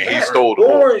bro, and he stole the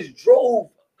ball. Barnes drove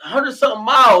 100-something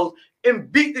miles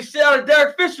and beat the shit out of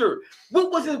Derek Fisher.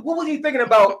 What was he thinking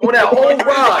about on that whole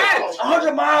ride?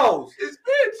 100 miles.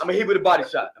 I mean, he with a body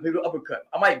shot. I mean, with an uppercut.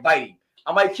 I might bite him.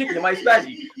 I might kick him. I might smash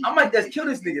him. I might just kill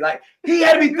this nigga. Like, he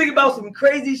had to be thinking about some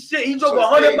crazy shit. He drove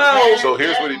 100 miles. So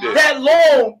here's what he did. That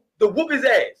long to whoop his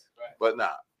ass. But nah,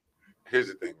 here's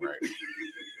the thing, right?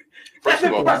 That's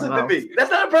impressive to me.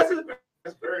 That's not impressive.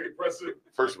 That's very impressive.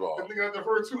 First of all, I think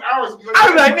for 2 hours.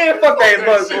 I'm like, man, fuck that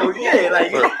motherfucker. Yeah,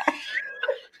 like.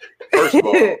 First of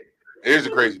all, here's the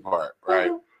crazy part,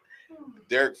 right?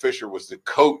 Derek Fisher was the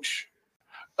coach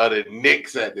of the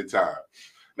Knicks at the time.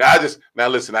 Now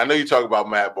listen, I know you talk about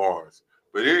Matt Barnes,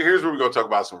 but here's where we're gonna talk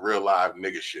about some real live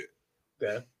nigga shit.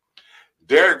 Yeah.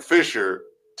 Derek Fisher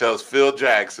tells Phil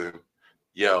Jackson,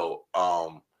 yo,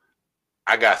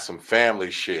 I got some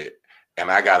family shit and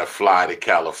I gotta fly to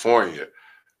California.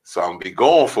 So I'm gonna be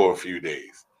gone for a few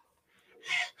days.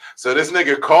 So this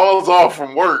nigga calls off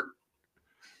from work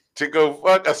to go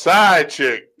fuck a side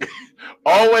chick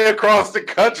all the way across the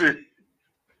country,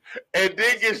 and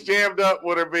then gets jammed up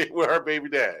with her baby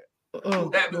dad. I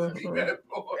know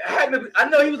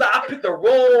he was like, I picked the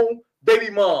wrong baby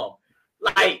mom.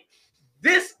 Like,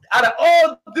 this, out of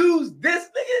all dudes, this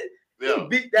nigga, he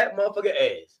beat that motherfucker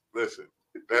ass. Listen,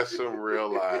 that's some real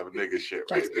live nigga shit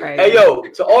right there. Hey, yo,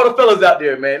 to all the fellas out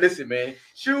there, man, listen, man.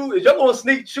 If y'all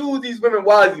gonna choose these women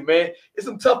wisely, man. It's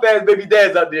some tough ass baby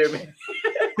dads out there, man.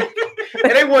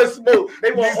 And they want smoke.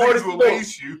 They want all the smoke.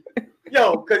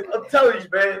 Yo, cause I'm telling you,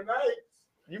 man,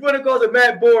 you want to call it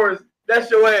Matt Barnes, that's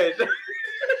your ass.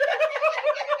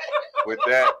 With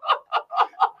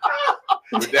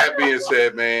that being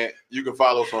said, man, you can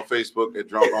follow us on Facebook at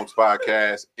Drunk Unks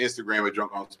Podcast, Instagram at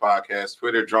Drunk Unks Podcast,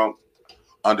 Twitter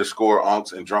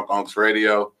Drunk_Unks and Drunk Unks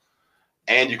Radio.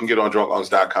 And you can get on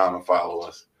drunkunks.com and follow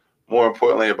us. More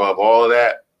importantly, above all of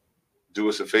that, do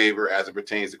us a favor as it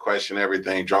pertains to Question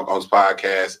Everything, Drunk Unks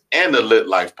Podcast, and the Lit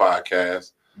Life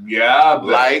Podcast. Yeah.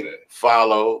 Like,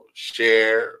 follow,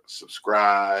 share,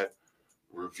 subscribe,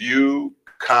 review,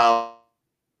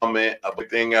 comment,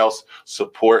 everything else,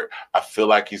 support. I feel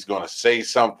like he's going to say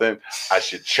something. I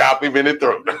should chop him in the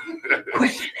throat.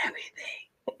 Question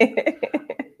Everything.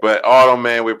 But Autumn,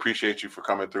 man, we appreciate you for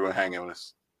coming through and hanging with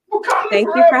us. Thank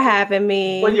you for having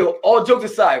me. But yo, all jokes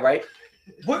aside, right?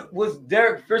 What was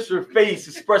Derek Fisher's face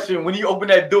expression when he opened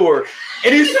that door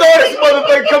and he saw this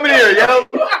motherfucker coming here, yo?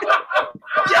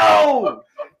 Yo!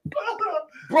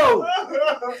 Bro!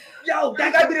 Yo,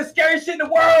 that gotta be the scariest shit in the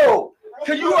world.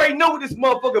 Cause you already know what this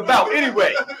motherfucker about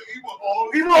anyway.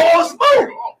 He was all smoke.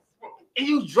 And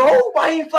you drove by him.